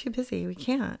 like we're too busy. We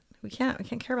can't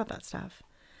care about that stuff.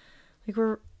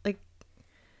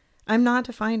 I'm not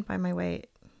defined by my weight.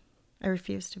 I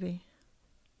refuse to be.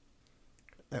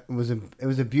 It was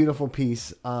a beautiful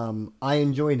piece. I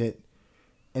enjoyed it,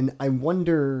 and I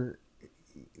wonder,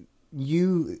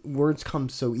 words come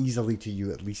so easily to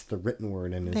you, at least the written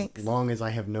word, and Thanks. as long as I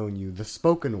have known you, the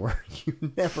spoken word,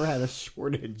 you never had a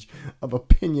shortage of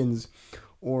opinions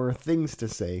or things to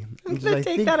say. I'm going to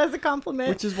take that as a compliment.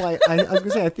 Which is why I was going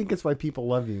to say, I think it's why people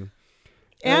love you.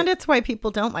 And it's why people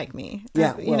don't like me.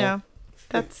 Yeah, you know,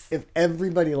 that's... If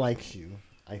everybody likes you,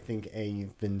 I think,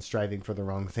 you've been striving for the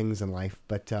wrong things in life,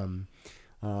 but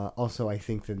also I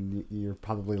think that you're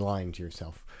probably lying to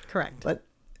yourself. Correct. But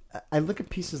I look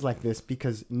at pieces like this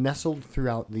because nestled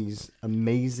throughout these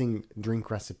amazing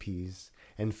drink recipes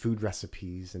and food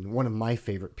recipes, and one of my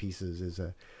favorite pieces is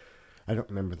I don't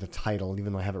remember the title,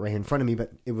 even though I have it right here in front of me,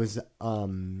 but it was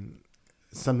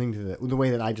something to the way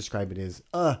that I describe it is,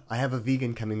 I have a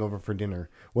vegan coming over for dinner.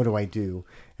 What do I do?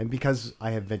 And because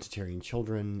I have vegetarian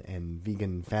children and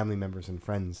vegan family members and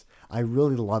friends, I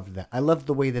really loved that. I loved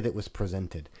the way that it was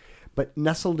presented. But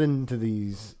nestled into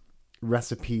these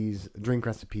recipes, drink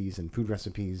recipes and food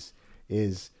recipes,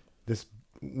 is this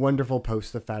wonderful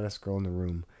post, The Fattest Girl in the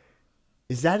Room.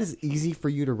 Is that as easy for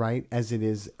you to write as it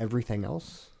is everything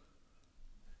else?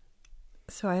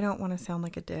 So I don't want to sound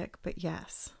like a dick, but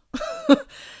yes.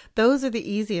 Those are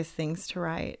the easiest things to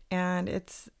write, and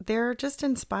they're just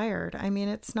inspired. I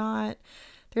mean,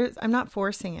 I'm not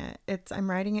forcing it. I'm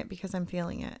writing it because I'm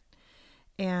feeling it.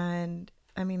 And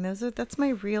I mean, that's my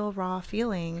real raw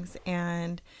feelings,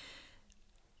 and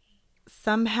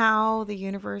somehow the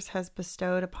universe has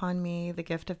bestowed upon me the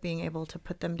gift of being able to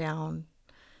put them down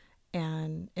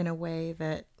and in a way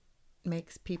that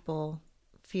makes people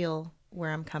feel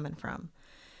where I'm coming from.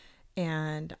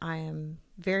 And I am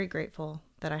very grateful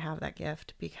that I have that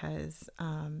gift because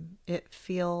it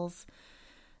feels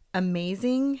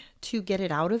amazing to get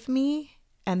it out of me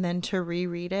and then to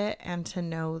reread it and to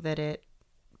know that it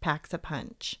packs a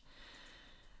punch.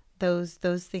 Those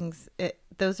things,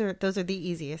 those are the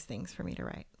easiest things for me to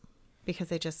write because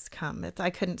they just come. I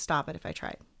couldn't stop it if I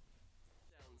tried.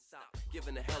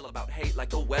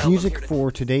 Music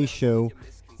for today's show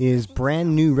is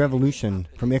Brand New Revolution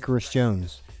from Icarus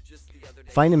Jones.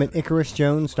 Find him at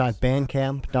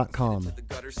icarusjones.bandcamp.com.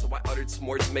 So I uttered some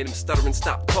words, made him stutter and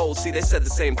stop cold. See, they said the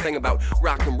same thing about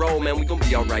rock and roll, man. We gonna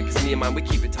be alright, cause me and mine, we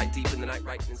keep it tight deep in the night,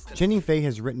 right? Jenny Faye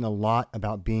has written a lot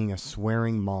about being a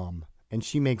swearing mom, and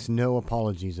she makes no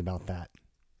apologies about that.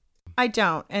 I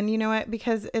don't. And you know what?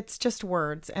 Because it's just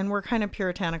words, and we're kind of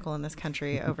puritanical in this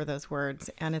country over those words,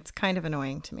 and it's kind of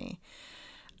annoying to me.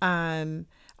 I'm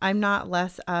not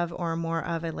less of or more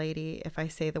of a lady if I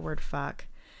say the word fuck.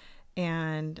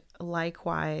 And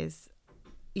likewise,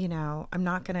 you know, I'm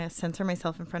not going to censor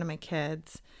myself in front of my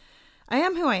kids. I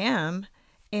am who I am,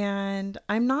 and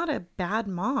I'm not a bad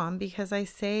mom because I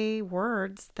say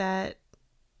words that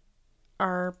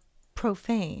are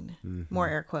profane, more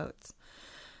air quotes.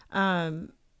 I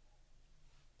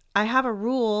have a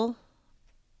rule,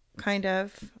 kind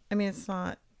of. I mean, it's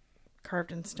not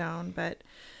carved in stone, but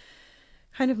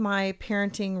kind of my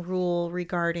parenting rule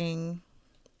regarding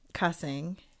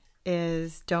cussing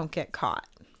is don't get caught.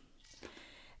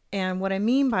 And what I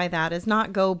mean by that is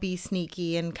not go be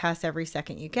sneaky and cuss every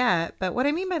second you get. But what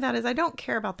I mean by that is I don't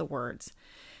care about the words.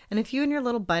 And if you and your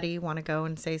little buddy want to go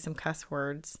and say some cuss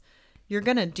words, you're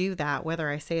going to do that whether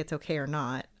I say it's okay or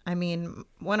not. I mean,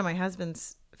 one of my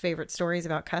husband's favorite stories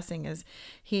about cussing is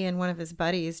he and one of his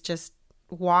buddies just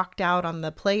walked out on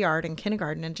the play yard in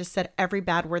kindergarten and just said every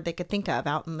bad word they could think of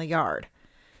out in the yard.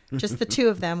 Just the two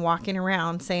of them walking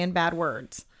around saying bad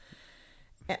words.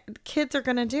 Kids are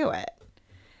going to do it.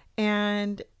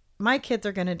 And my kids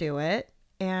are going to do it.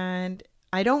 And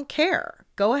I don't care.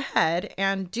 Go ahead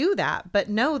and do that. But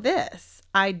know this.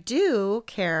 I do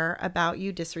care about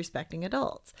you disrespecting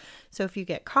adults. So if you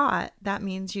get caught, that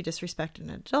means you disrespected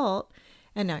an adult.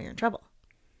 And now you're in trouble.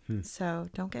 So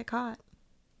don't get caught.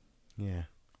 Yeah.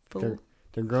 Fool.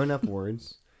 They're grown-up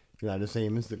words. You're not the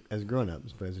same as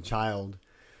grown-ups. But as a child,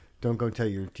 don't go tell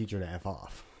your teacher to F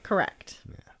off. Correct.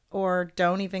 Yeah. Or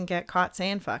don't even get caught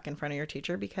saying fuck in front of your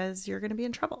teacher because you're going to be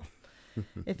in trouble.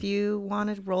 If you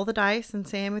want to roll the dice and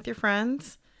say them with your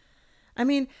friends. I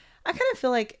mean, I kind of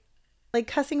feel like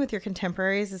cussing with your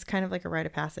contemporaries is kind of like a rite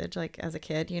of passage. Like as a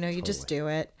kid, you know, you just do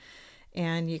it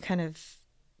and you kind of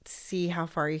see how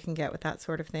far you can get with that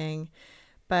sort of thing.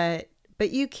 But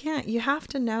you can't, you have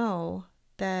to know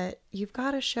that you've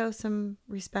got to show some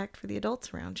respect for the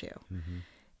adults around you.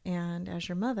 And as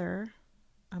your mother,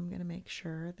 I'm going to make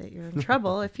sure that you're in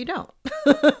trouble if you don't.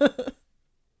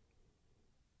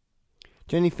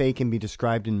 Jenny Faye can be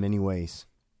described in many ways.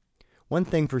 One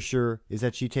thing for sure is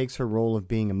that she takes her role of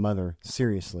being a mother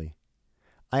seriously.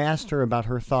 I asked her about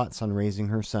her thoughts on raising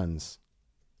her sons.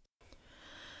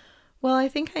 Well, I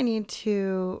think I need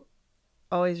to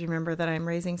always remember that I'm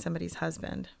raising somebody's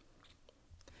husband.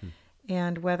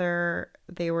 And whether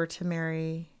they were to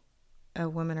marry a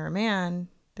woman or a man,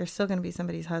 they're still going to be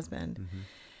somebody's husband.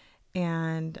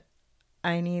 And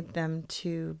I need them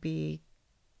to be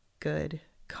good,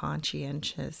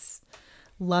 conscientious,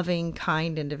 loving,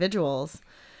 kind individuals.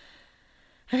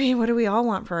 I mean, what do we all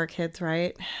want for our kids,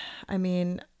 right? I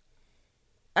mean,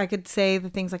 I could say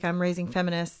the things like I'm raising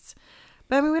feminists,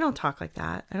 but I mean, we don't talk like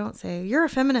that. I don't say, you're a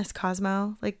feminist,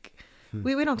 Cosmo. Like,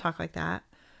 we don't talk like that.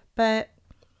 But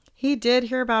he did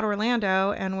hear about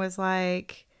Orlando and was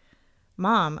like,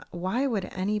 Mom, why would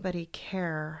anybody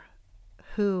care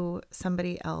who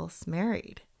somebody else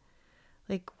married?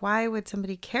 Like, why would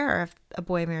somebody care if a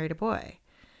boy married a boy?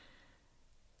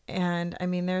 And I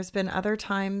mean, there's been other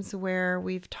times where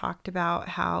we've talked about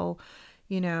how,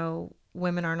 you know,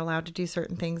 women aren't allowed to do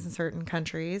certain things in certain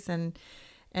countries. And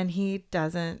he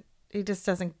just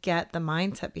doesn't get the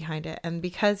mindset behind it. And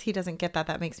because he doesn't get that,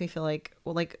 that makes me feel like,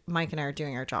 well, like Mike and I are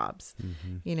doing our jobs.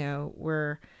 You know,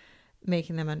 we're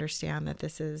making them understand that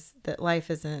that life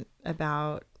isn't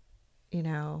about, you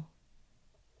know,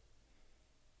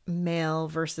 male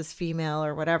versus female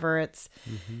or whatever.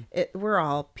 We're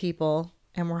all people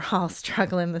and we're all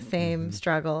struggling the same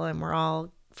struggle and we're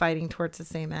all fighting towards the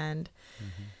same end.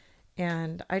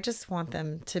 And I just want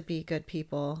them to be good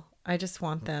people. I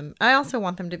also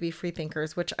want them to be free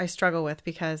thinkers, which I struggle with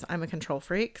because I'm a control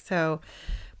freak. So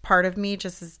part of me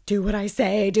just is do what I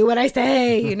say,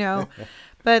 you know,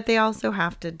 but they also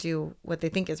have to do what they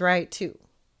think is right too,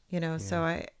 you know? Yeah. So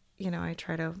I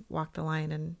try to walk the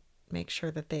line and make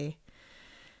sure that they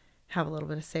have a little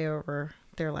bit of say over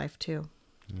their life too.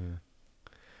 Yeah.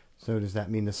 So does that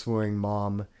mean the swearing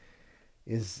mom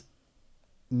is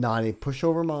not a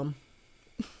pushover mom?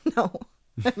 No,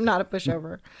 I'm not a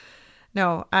pushover.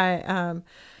 No,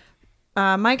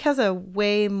 Mike has a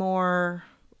way more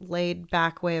laid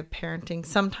back way of parenting.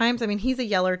 Sometimes, I mean, he's a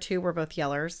yeller too. We're both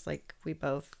yellers. Like we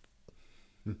both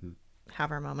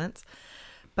have our moments,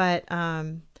 but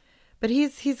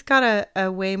he's got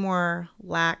a way more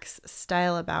lax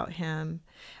style about him.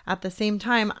 At the same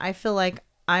time, I feel like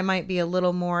I might be a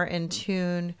little more in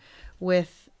tune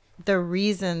with the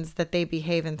reasons that they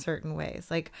behave in certain ways.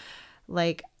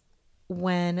 Like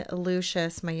when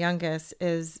Lucius, my youngest,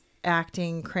 is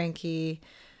acting cranky,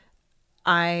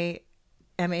 I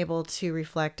am able to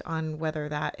reflect on whether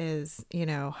that is, you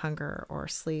know, hunger or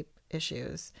sleep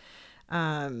issues,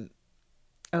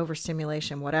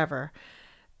 overstimulation, whatever.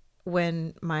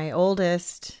 When my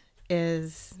oldest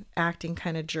is acting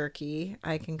kind of jerky,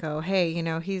 I can go, hey, you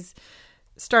know, he's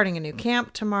starting a new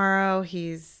camp tomorrow.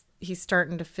 He's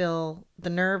starting to feel the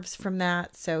nerves from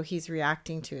that. So he's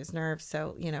reacting to his nerves.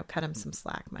 So, you know, cut him some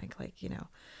slack, Mike. Like, you know,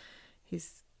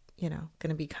 he's, you know, going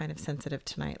to be kind of sensitive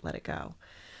tonight. Let it go.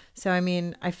 So, I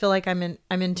mean, I feel like I'm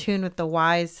in tune with the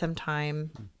whys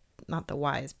sometime, not the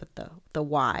whys, but the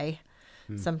why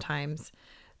sometimes.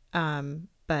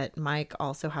 But Mike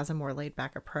also has a more laid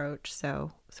back approach.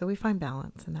 So we find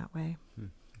balance in that way.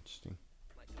 Interesting.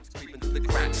 Creeping through the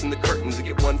cracks in the curtains to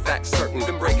get one fact certain.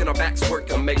 Been breaking our backs,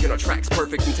 working, making our tracks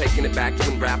perfect and taking it back.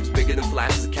 Doing raps bigger than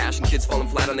flashes of cash and kids falling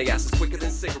flat on their asses quicker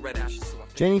than cigarette ashes.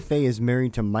 Jenny Faye is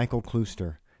married to Michael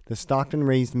Klooster, the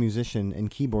Stockton-raised musician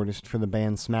and keyboardist for the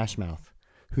band Smash Mouth,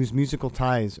 whose musical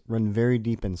ties run very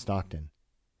deep in Stockton.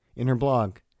 In her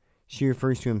blog, she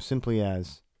refers to him simply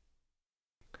as...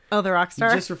 Oh, the rock star?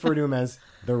 You just refer to him as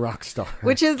the rock star.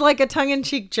 Which is like a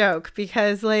tongue-in-cheek joke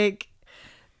because, like,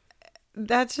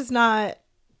 that's just not...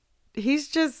 He's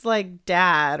just like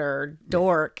dad or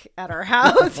dork at our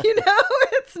house, you know?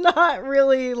 It's not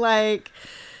really like,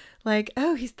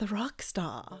 oh, he's the rock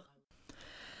star.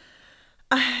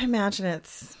 I imagine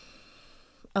it's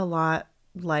a lot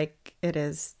like it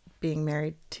is being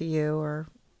married to you or,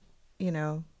 you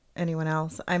know, anyone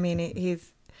else. I mean,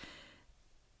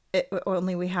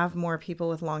 only we have more people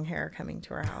with long hair coming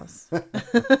to our house.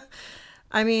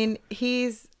 I mean,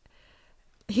 he's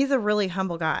a really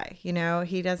humble guy, you know.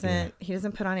 He doesn't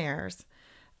put on airs.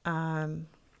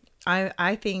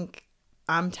 I think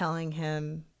I'm telling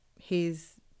him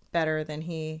he's better than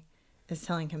he is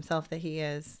telling himself that he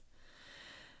is.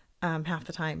 Half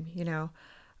the time, you know.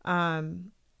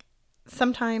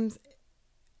 Sometimes,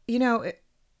 you know,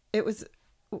 it was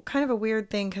kind of a weird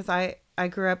thing because I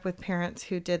grew up with parents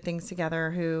who did things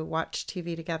together, who watched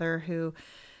TV together, who,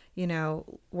 you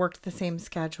know, worked the same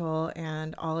schedule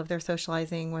and all of their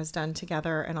socializing was done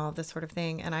together and all of this sort of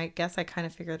thing. And I guess I kind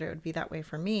of figured it would be that way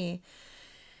for me.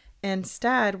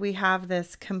 instead, we have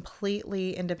this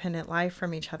completely independent life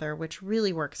from each other, which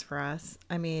really works for us.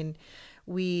 I mean,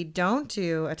 we don't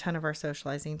do a ton of our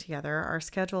socializing together. Our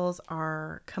schedules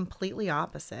are completely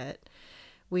opposite.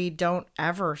 We don't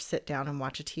ever sit down and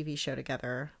watch a TV show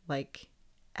together, like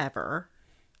ever.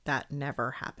 That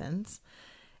never happens.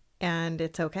 And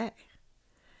it's okay.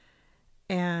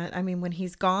 And I mean, when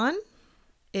he's gone,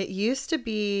 it used to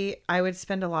be I would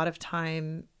spend a lot of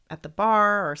time at the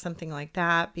bar or something like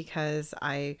that because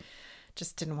I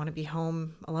just didn't want to be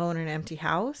home alone in an empty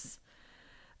house.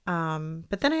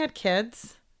 But then I had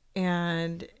kids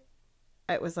and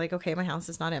it was like, okay, my house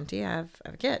is not empty. I have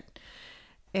a kid.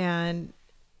 And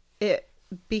it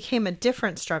became a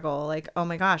different struggle. Like, oh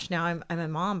my gosh, now I'm a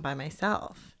mom by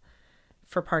myself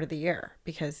for part of the year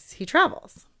because he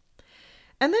travels.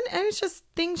 And then it's just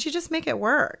things, you just make it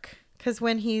work. Because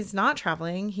when he's not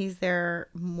traveling, he's there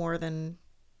more than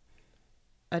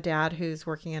a dad who's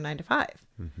working a 9 to 5.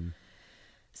 Mm-hmm.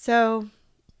 So,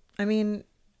 I mean,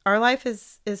 our life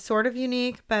is sort of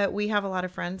unique, but we have a lot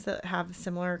of friends that have a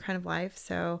similar kind of life.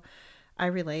 So I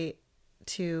relate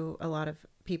to a lot of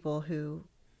people who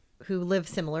live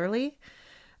similarly.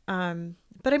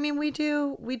 But I mean, we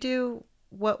do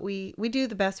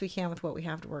the best we can with what we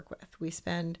have to work with.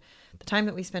 The time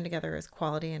that we spend together is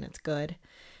quality and it's good.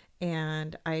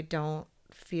 And I don't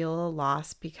feel a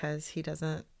loss because he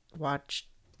doesn't watch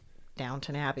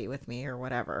Downton Abbey with me or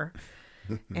whatever.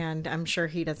 And I'm sure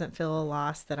he doesn't feel a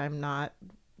loss that I'm not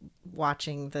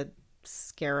watching the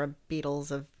scarab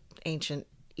beetles of ancient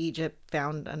Egypt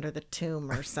found under the tomb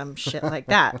or some shit like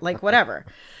that, like whatever.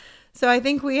 So I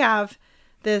think we have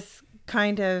this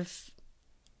kind of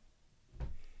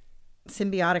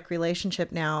symbiotic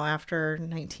relationship now after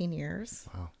 19 years.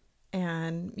 Wow.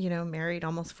 And, married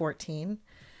almost 14.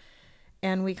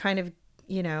 And we kind of,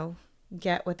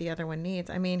 get what the other one needs.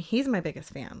 I mean, he's my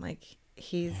biggest fan. Like,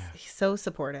 he's so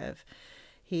supportive.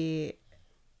 He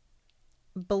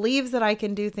believes that I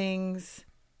can do things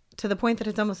to the point that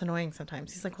it's almost annoying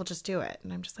sometimes. He's like, well, just do it.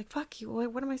 And I'm just like, fuck you.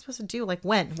 What am I supposed to do? Like,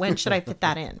 when should I fit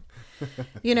that in?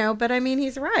 But I mean,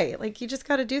 he's right. Like, you just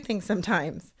got to do things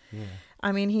sometimes. Yeah.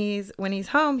 I mean, when he's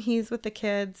home, he's with the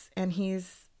kids and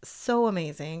he's so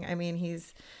amazing. I mean,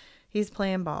 he's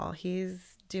playing ball.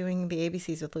 He's doing the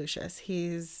ABCs with Lucius.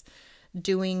 He's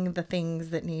doing the things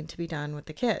that need to be done with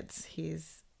the kids.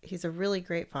 He's a really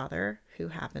great father who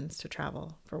happens to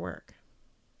travel for work.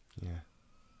 Yeah.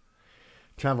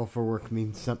 Travel for work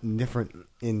means something different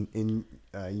in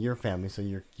your family. So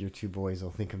your two boys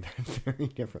will think of that very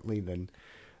differently than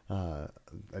a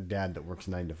dad that works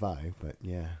 9 to 5. But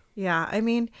yeah. Yeah. I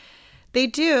mean, they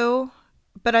do,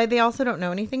 but they also don't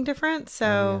know anything different.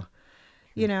 So,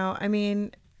 I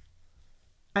mean,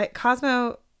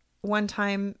 Cosmo one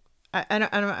time,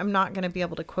 I'm not going to be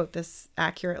able to quote this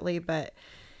accurately, but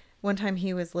one time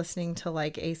he was listening to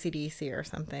like AC/DC or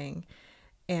something,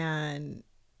 and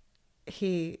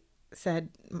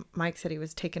Mike said he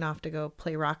was taken off to go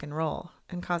play rock and roll,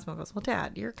 and Cosmo goes, well,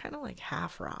 Dad, you're kind of like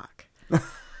half rock.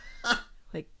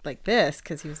 like this,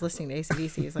 because he was listening to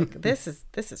AC/DC. He's like, this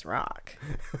is rock.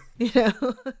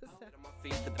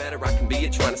 The better I can be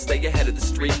at trying to stay ahead of the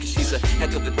street, because she's a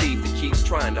heck of a thief that keeps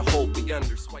trying to hold me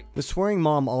under. The Swearing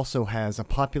Mom also has a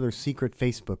popular secret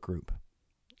Facebook group.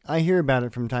 I hear about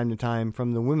it from time to time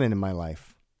from the women in my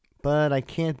life, but I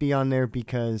can't be on there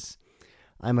because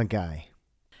I'm a guy.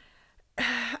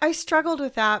 I struggled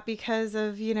with that because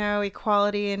of,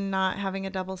 equality and not having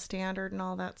a double standard and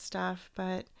all that stuff,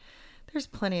 but there's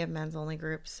plenty of men's only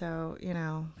groups, so,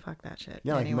 fuck that shit.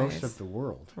 Yeah, anyways. Like most of the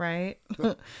world. Right?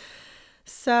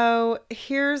 So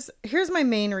here's my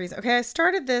main reason. Okay, I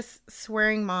started this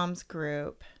Swearing Moms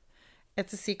group.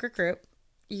 It's a secret group.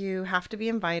 You have to be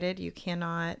invited. You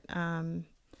cannot.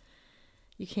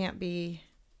 You can't be.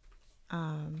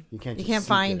 You can't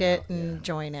find it and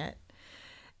join it.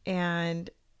 And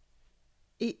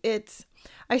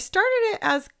I started it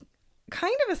as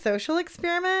kind of a social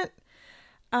experiment.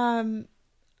 I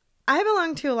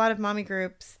belong to a lot of mommy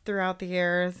groups throughout the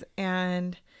years,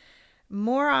 and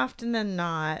more often than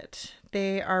not,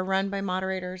 they are run by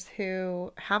moderators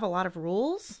who have a lot of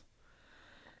rules.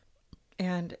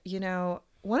 And,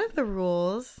 one of the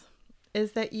rules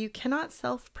is that you cannot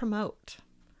self-promote.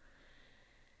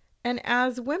 And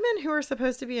as women who are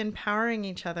supposed to be empowering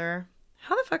each other,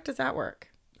 how the fuck does that work?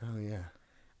 Oh, yeah.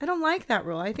 I don't like that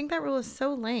rule. I think that rule is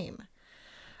so lame.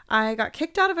 I got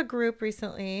kicked out of a group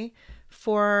recently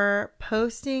for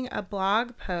posting a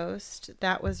blog post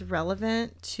that was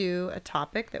relevant to a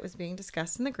topic that was being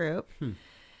discussed in the group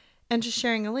and just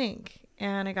sharing a link.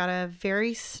 And I got a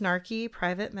very snarky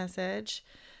private message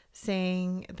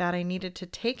saying that I needed to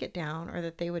take it down or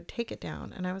that they would take it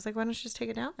down. And I was like, why don't you just take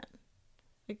it down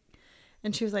then?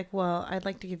 And she was like, well, I'd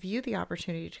like to give you the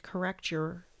opportunity to correct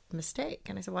your mistake.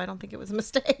 And I said, well, I don't think it was a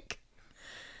mistake.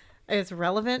 It's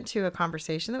relevant to a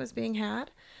conversation that was being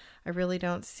had. I really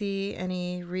don't see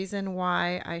any reason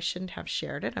why I shouldn't have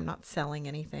shared it. I'm not selling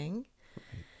anything.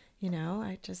 Right.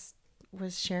 I just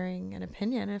was sharing an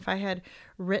opinion. If I had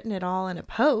written it all in a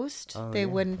post, they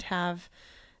wouldn't have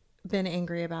been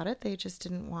angry about it. They just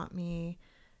didn't want me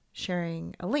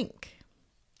sharing a link.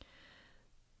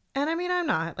 And I mean, I'm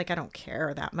not like, I don't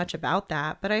care that much about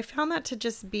that, but I found that to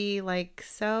just be like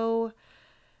so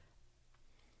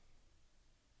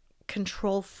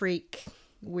control freak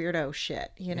weirdo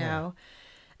shit, know?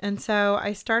 And so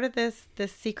I started this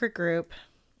secret group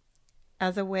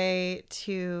as a way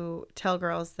to tell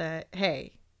girls that,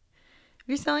 hey, if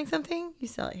you're selling something, you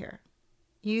sell it here.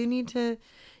 You need to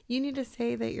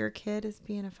say that your kid is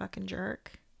being a fucking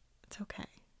jerk. It's okay.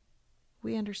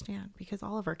 We understand because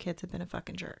all of our kids have been a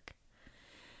fucking jerk.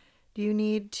 Do you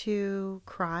need to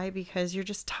cry because you're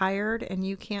just tired and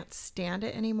you can't stand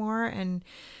it anymore and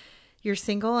you're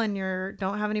single and you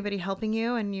don't have anybody helping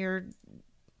you and you're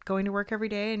going to work every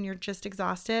day and you're just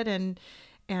exhausted and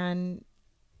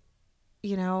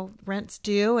rent's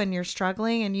due and you're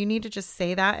struggling and you need to just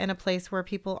say that in a place where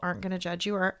people aren't going to judge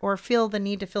you or feel the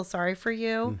need to feel sorry for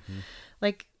you. Mm-hmm.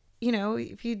 Like,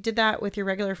 if you did that with your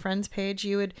regular friends page,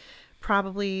 you would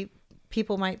probably,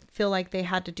 people might feel like they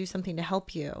had to do something to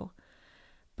help you.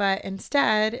 But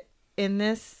instead, in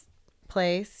this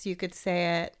place, you could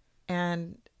say it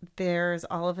and there's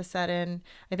all of a sudden,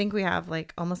 I think we have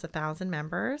like almost 1,000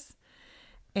 members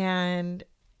and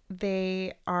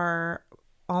they are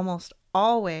almost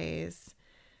always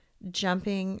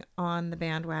jumping on the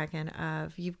bandwagon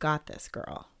of, you've got this,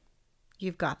 girl.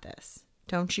 You've got this.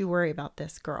 Don't you worry about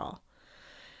this, girl.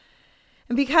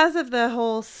 And because of the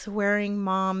whole swearing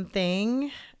mom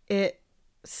thing, it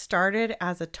started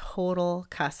as a total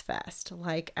cuss fest.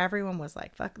 Like everyone was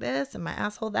like, fuck this and my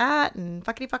asshole that and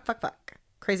fuckity fuck, fuck, fuck.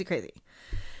 Crazy, crazy.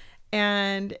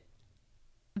 And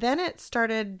then it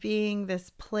started being this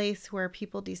place where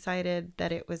people decided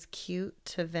that it was cute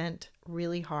to vent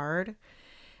really hard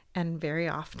and very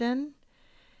often.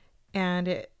 And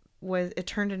it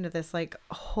turned into this like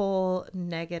whole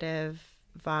negative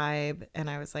vibe. And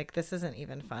I was like, this isn't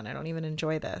even fun. I don't even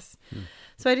enjoy this.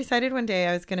 So I decided one day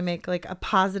I was going to make like a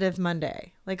positive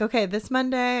Monday. Like, okay, this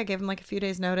Monday, I gave them like a few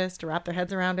days notice to wrap their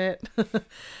heads around it.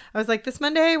 I was like, this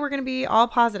Monday, we're going to be all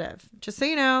positive. Just so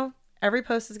you know, every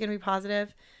post is going to be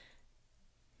positive.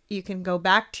 You can go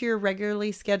back to your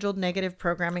regularly scheduled negative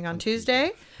programming on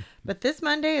Tuesday, but this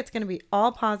Monday, it's going to be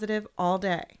all positive all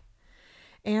day.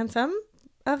 And some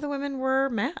of the women were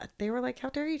mad. They were like, how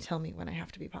dare you tell me when I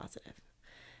have to be positive?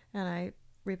 And I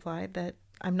replied that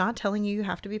I'm not telling you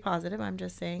have to be positive. I'm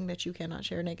just saying that you cannot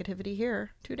share negativity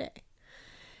here today.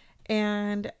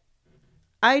 And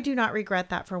I do not regret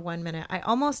that for 1 minute. I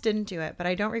almost didn't do it, but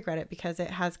I don't regret it because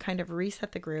it has kind of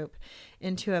reset the group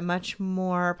into a much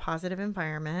more positive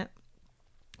environment,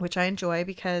 which I enjoy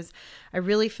because I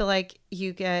really feel like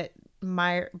you get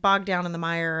bogged down in the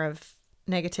mire of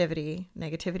negativity.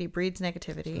 Negativity breeds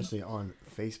negativity. Especially on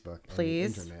Facebook and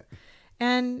Please. The internet.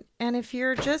 And if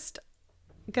you're just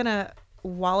gonna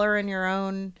waller in your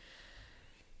own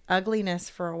ugliness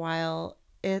for a while,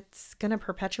 it's gonna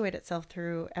perpetuate itself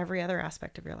through every other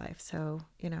aspect of your life. So,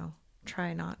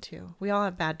 try not to. We all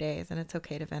have bad days and it's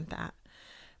okay to vent that.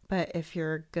 But if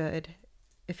your good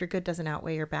doesn't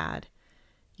outweigh your bad,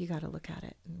 you got to look at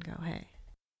it and go, hey.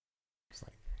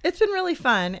 It's been really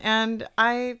fun and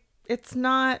it's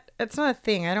not a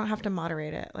thing. I don't have to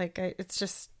moderate it. Like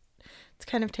it's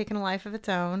kind of taken a life of its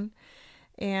own.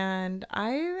 And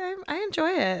I enjoy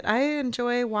it. I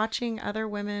enjoy watching other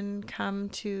women come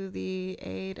to the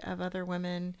aid of other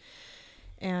women,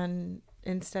 and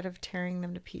instead of tearing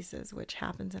them to pieces, which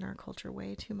happens in our culture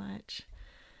way too much.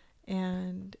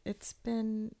 And it's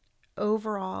been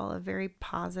overall a very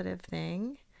positive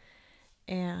thing.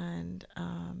 And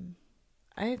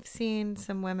I've seen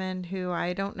some women who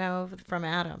I don't know from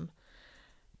Adam,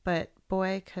 but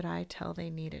boy, could I tell they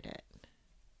needed it.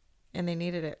 And they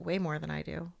needed it way more than I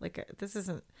do. Like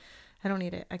I don't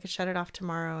need it. I could shut it off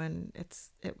tomorrow and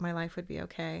my life would be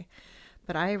okay.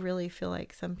 But I really feel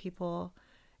like some people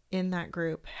in that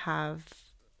group have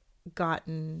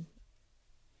gotten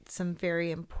some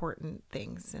very important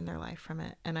things in their life from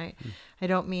it. And I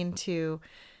don't mean to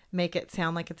make it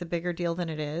sound like it's a bigger deal than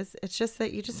it is. It's just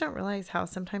that you just don't realize how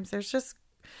sometimes there's just,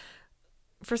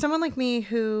 for someone like me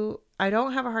who I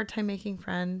don't have a hard time making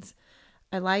friends,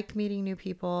 I like meeting new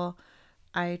people.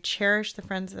 I cherish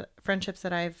the friendships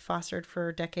that I've fostered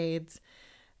for decades.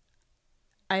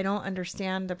 I don't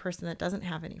understand the person that doesn't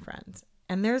have any friends.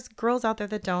 And there's girls out there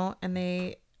that don't, and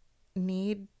they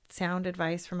need sound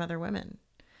advice from other women,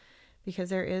 because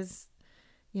there is,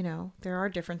 there are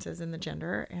differences in the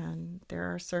gender, and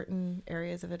there are certain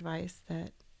areas of advice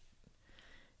that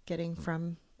getting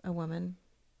from a woman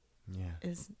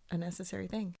is a necessary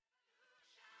thing.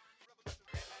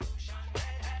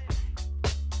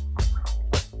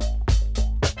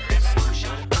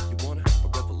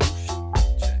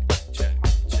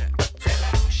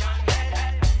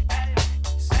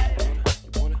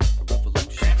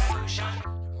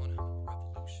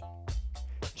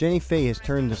 Jenny Faye has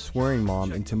turned The Swearing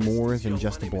Mom into more than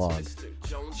just a blog.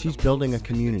 She's building a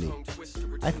community.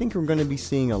 I think we're going to be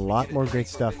seeing a lot more great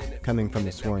stuff coming from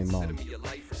The Swearing Mom.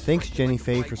 Thanks, Jenny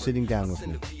Faye, for sitting down with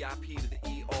me.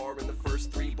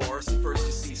 First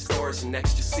you see stars and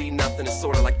next you see nothing. It's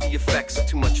sort of like the effects of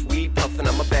too much weed puffing.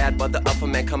 I'm a bad mother upper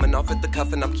man coming off at the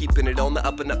cuff, and I'm keeping it on the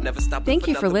up and up, never stop. Thank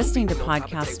you for listening to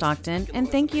Podcast Stockton, and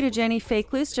thank you to Jenny Faye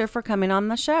Klooster for coming on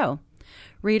the show.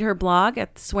 Read her blog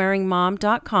at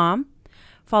theswearingmom.com.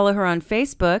 Follow her on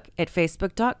Facebook at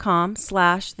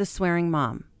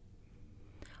facebook.com/theswearingmom.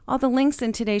 All the links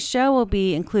in today's show will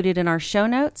be included in our show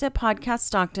notes at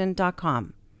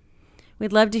podcaststockton.com.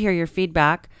 We'd love to hear your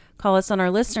feedback. Call us on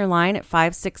our listener line at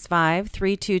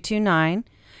 565-3229.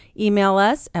 Email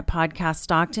us at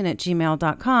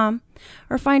podcaststockton@gmail.com,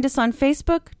 or find us on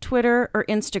Facebook, Twitter, or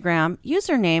Instagram,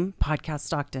 username Podcast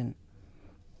Stockton.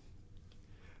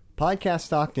 Podcast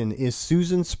Stockton is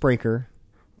Susan Spraker,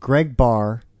 Greg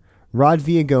Barr, Rod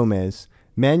Villagomez,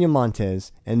 Manuel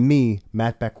Montez, and me,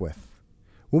 Matt Beckwith.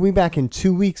 We'll be back in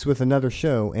 2 weeks with another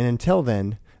show, and until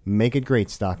then, make it great,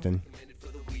 Stockton.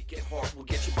 Will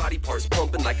get your body parts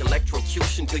pumping like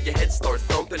electrocution till your head starts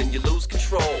thumping and you lose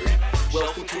control.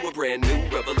 Welcome to a brand new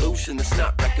revolution that's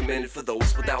not recommended for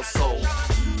those without soul.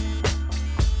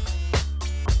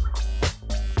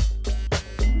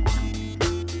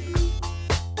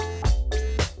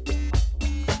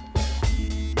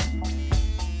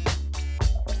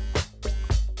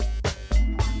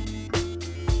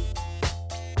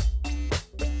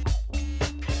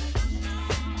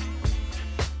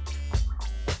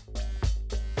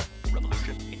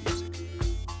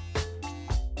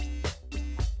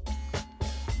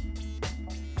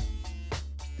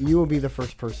 You will be the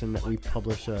first person that we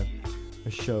publish a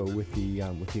show with the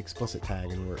explicit tag,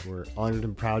 and we're honored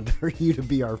and proud for you to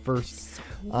be our first.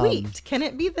 Sweet. Can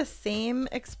it be the same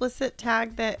explicit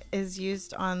tag that is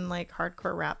used on like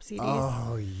hardcore rap CDs?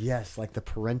 Oh yes, like the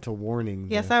parental warning.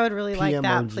 Yes, I would really like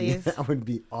that, please. That would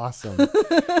be awesome.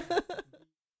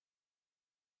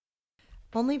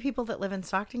 Only people that live in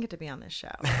Stockton get to be on this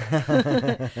show.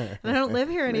 And I don't live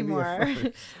here anymore.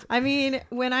 I mean,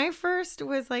 when I first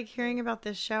was like hearing about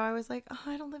this show, I was like, oh,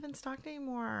 I don't live in Stockton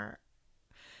anymore.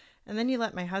 And then you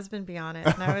let my husband be on it,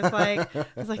 and I was like,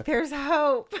 there's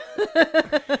hope.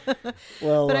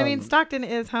 Well, but I mean, Stockton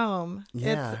is home.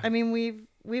 Yeah.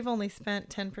 We've only spent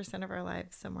 10% of our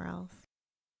lives somewhere else.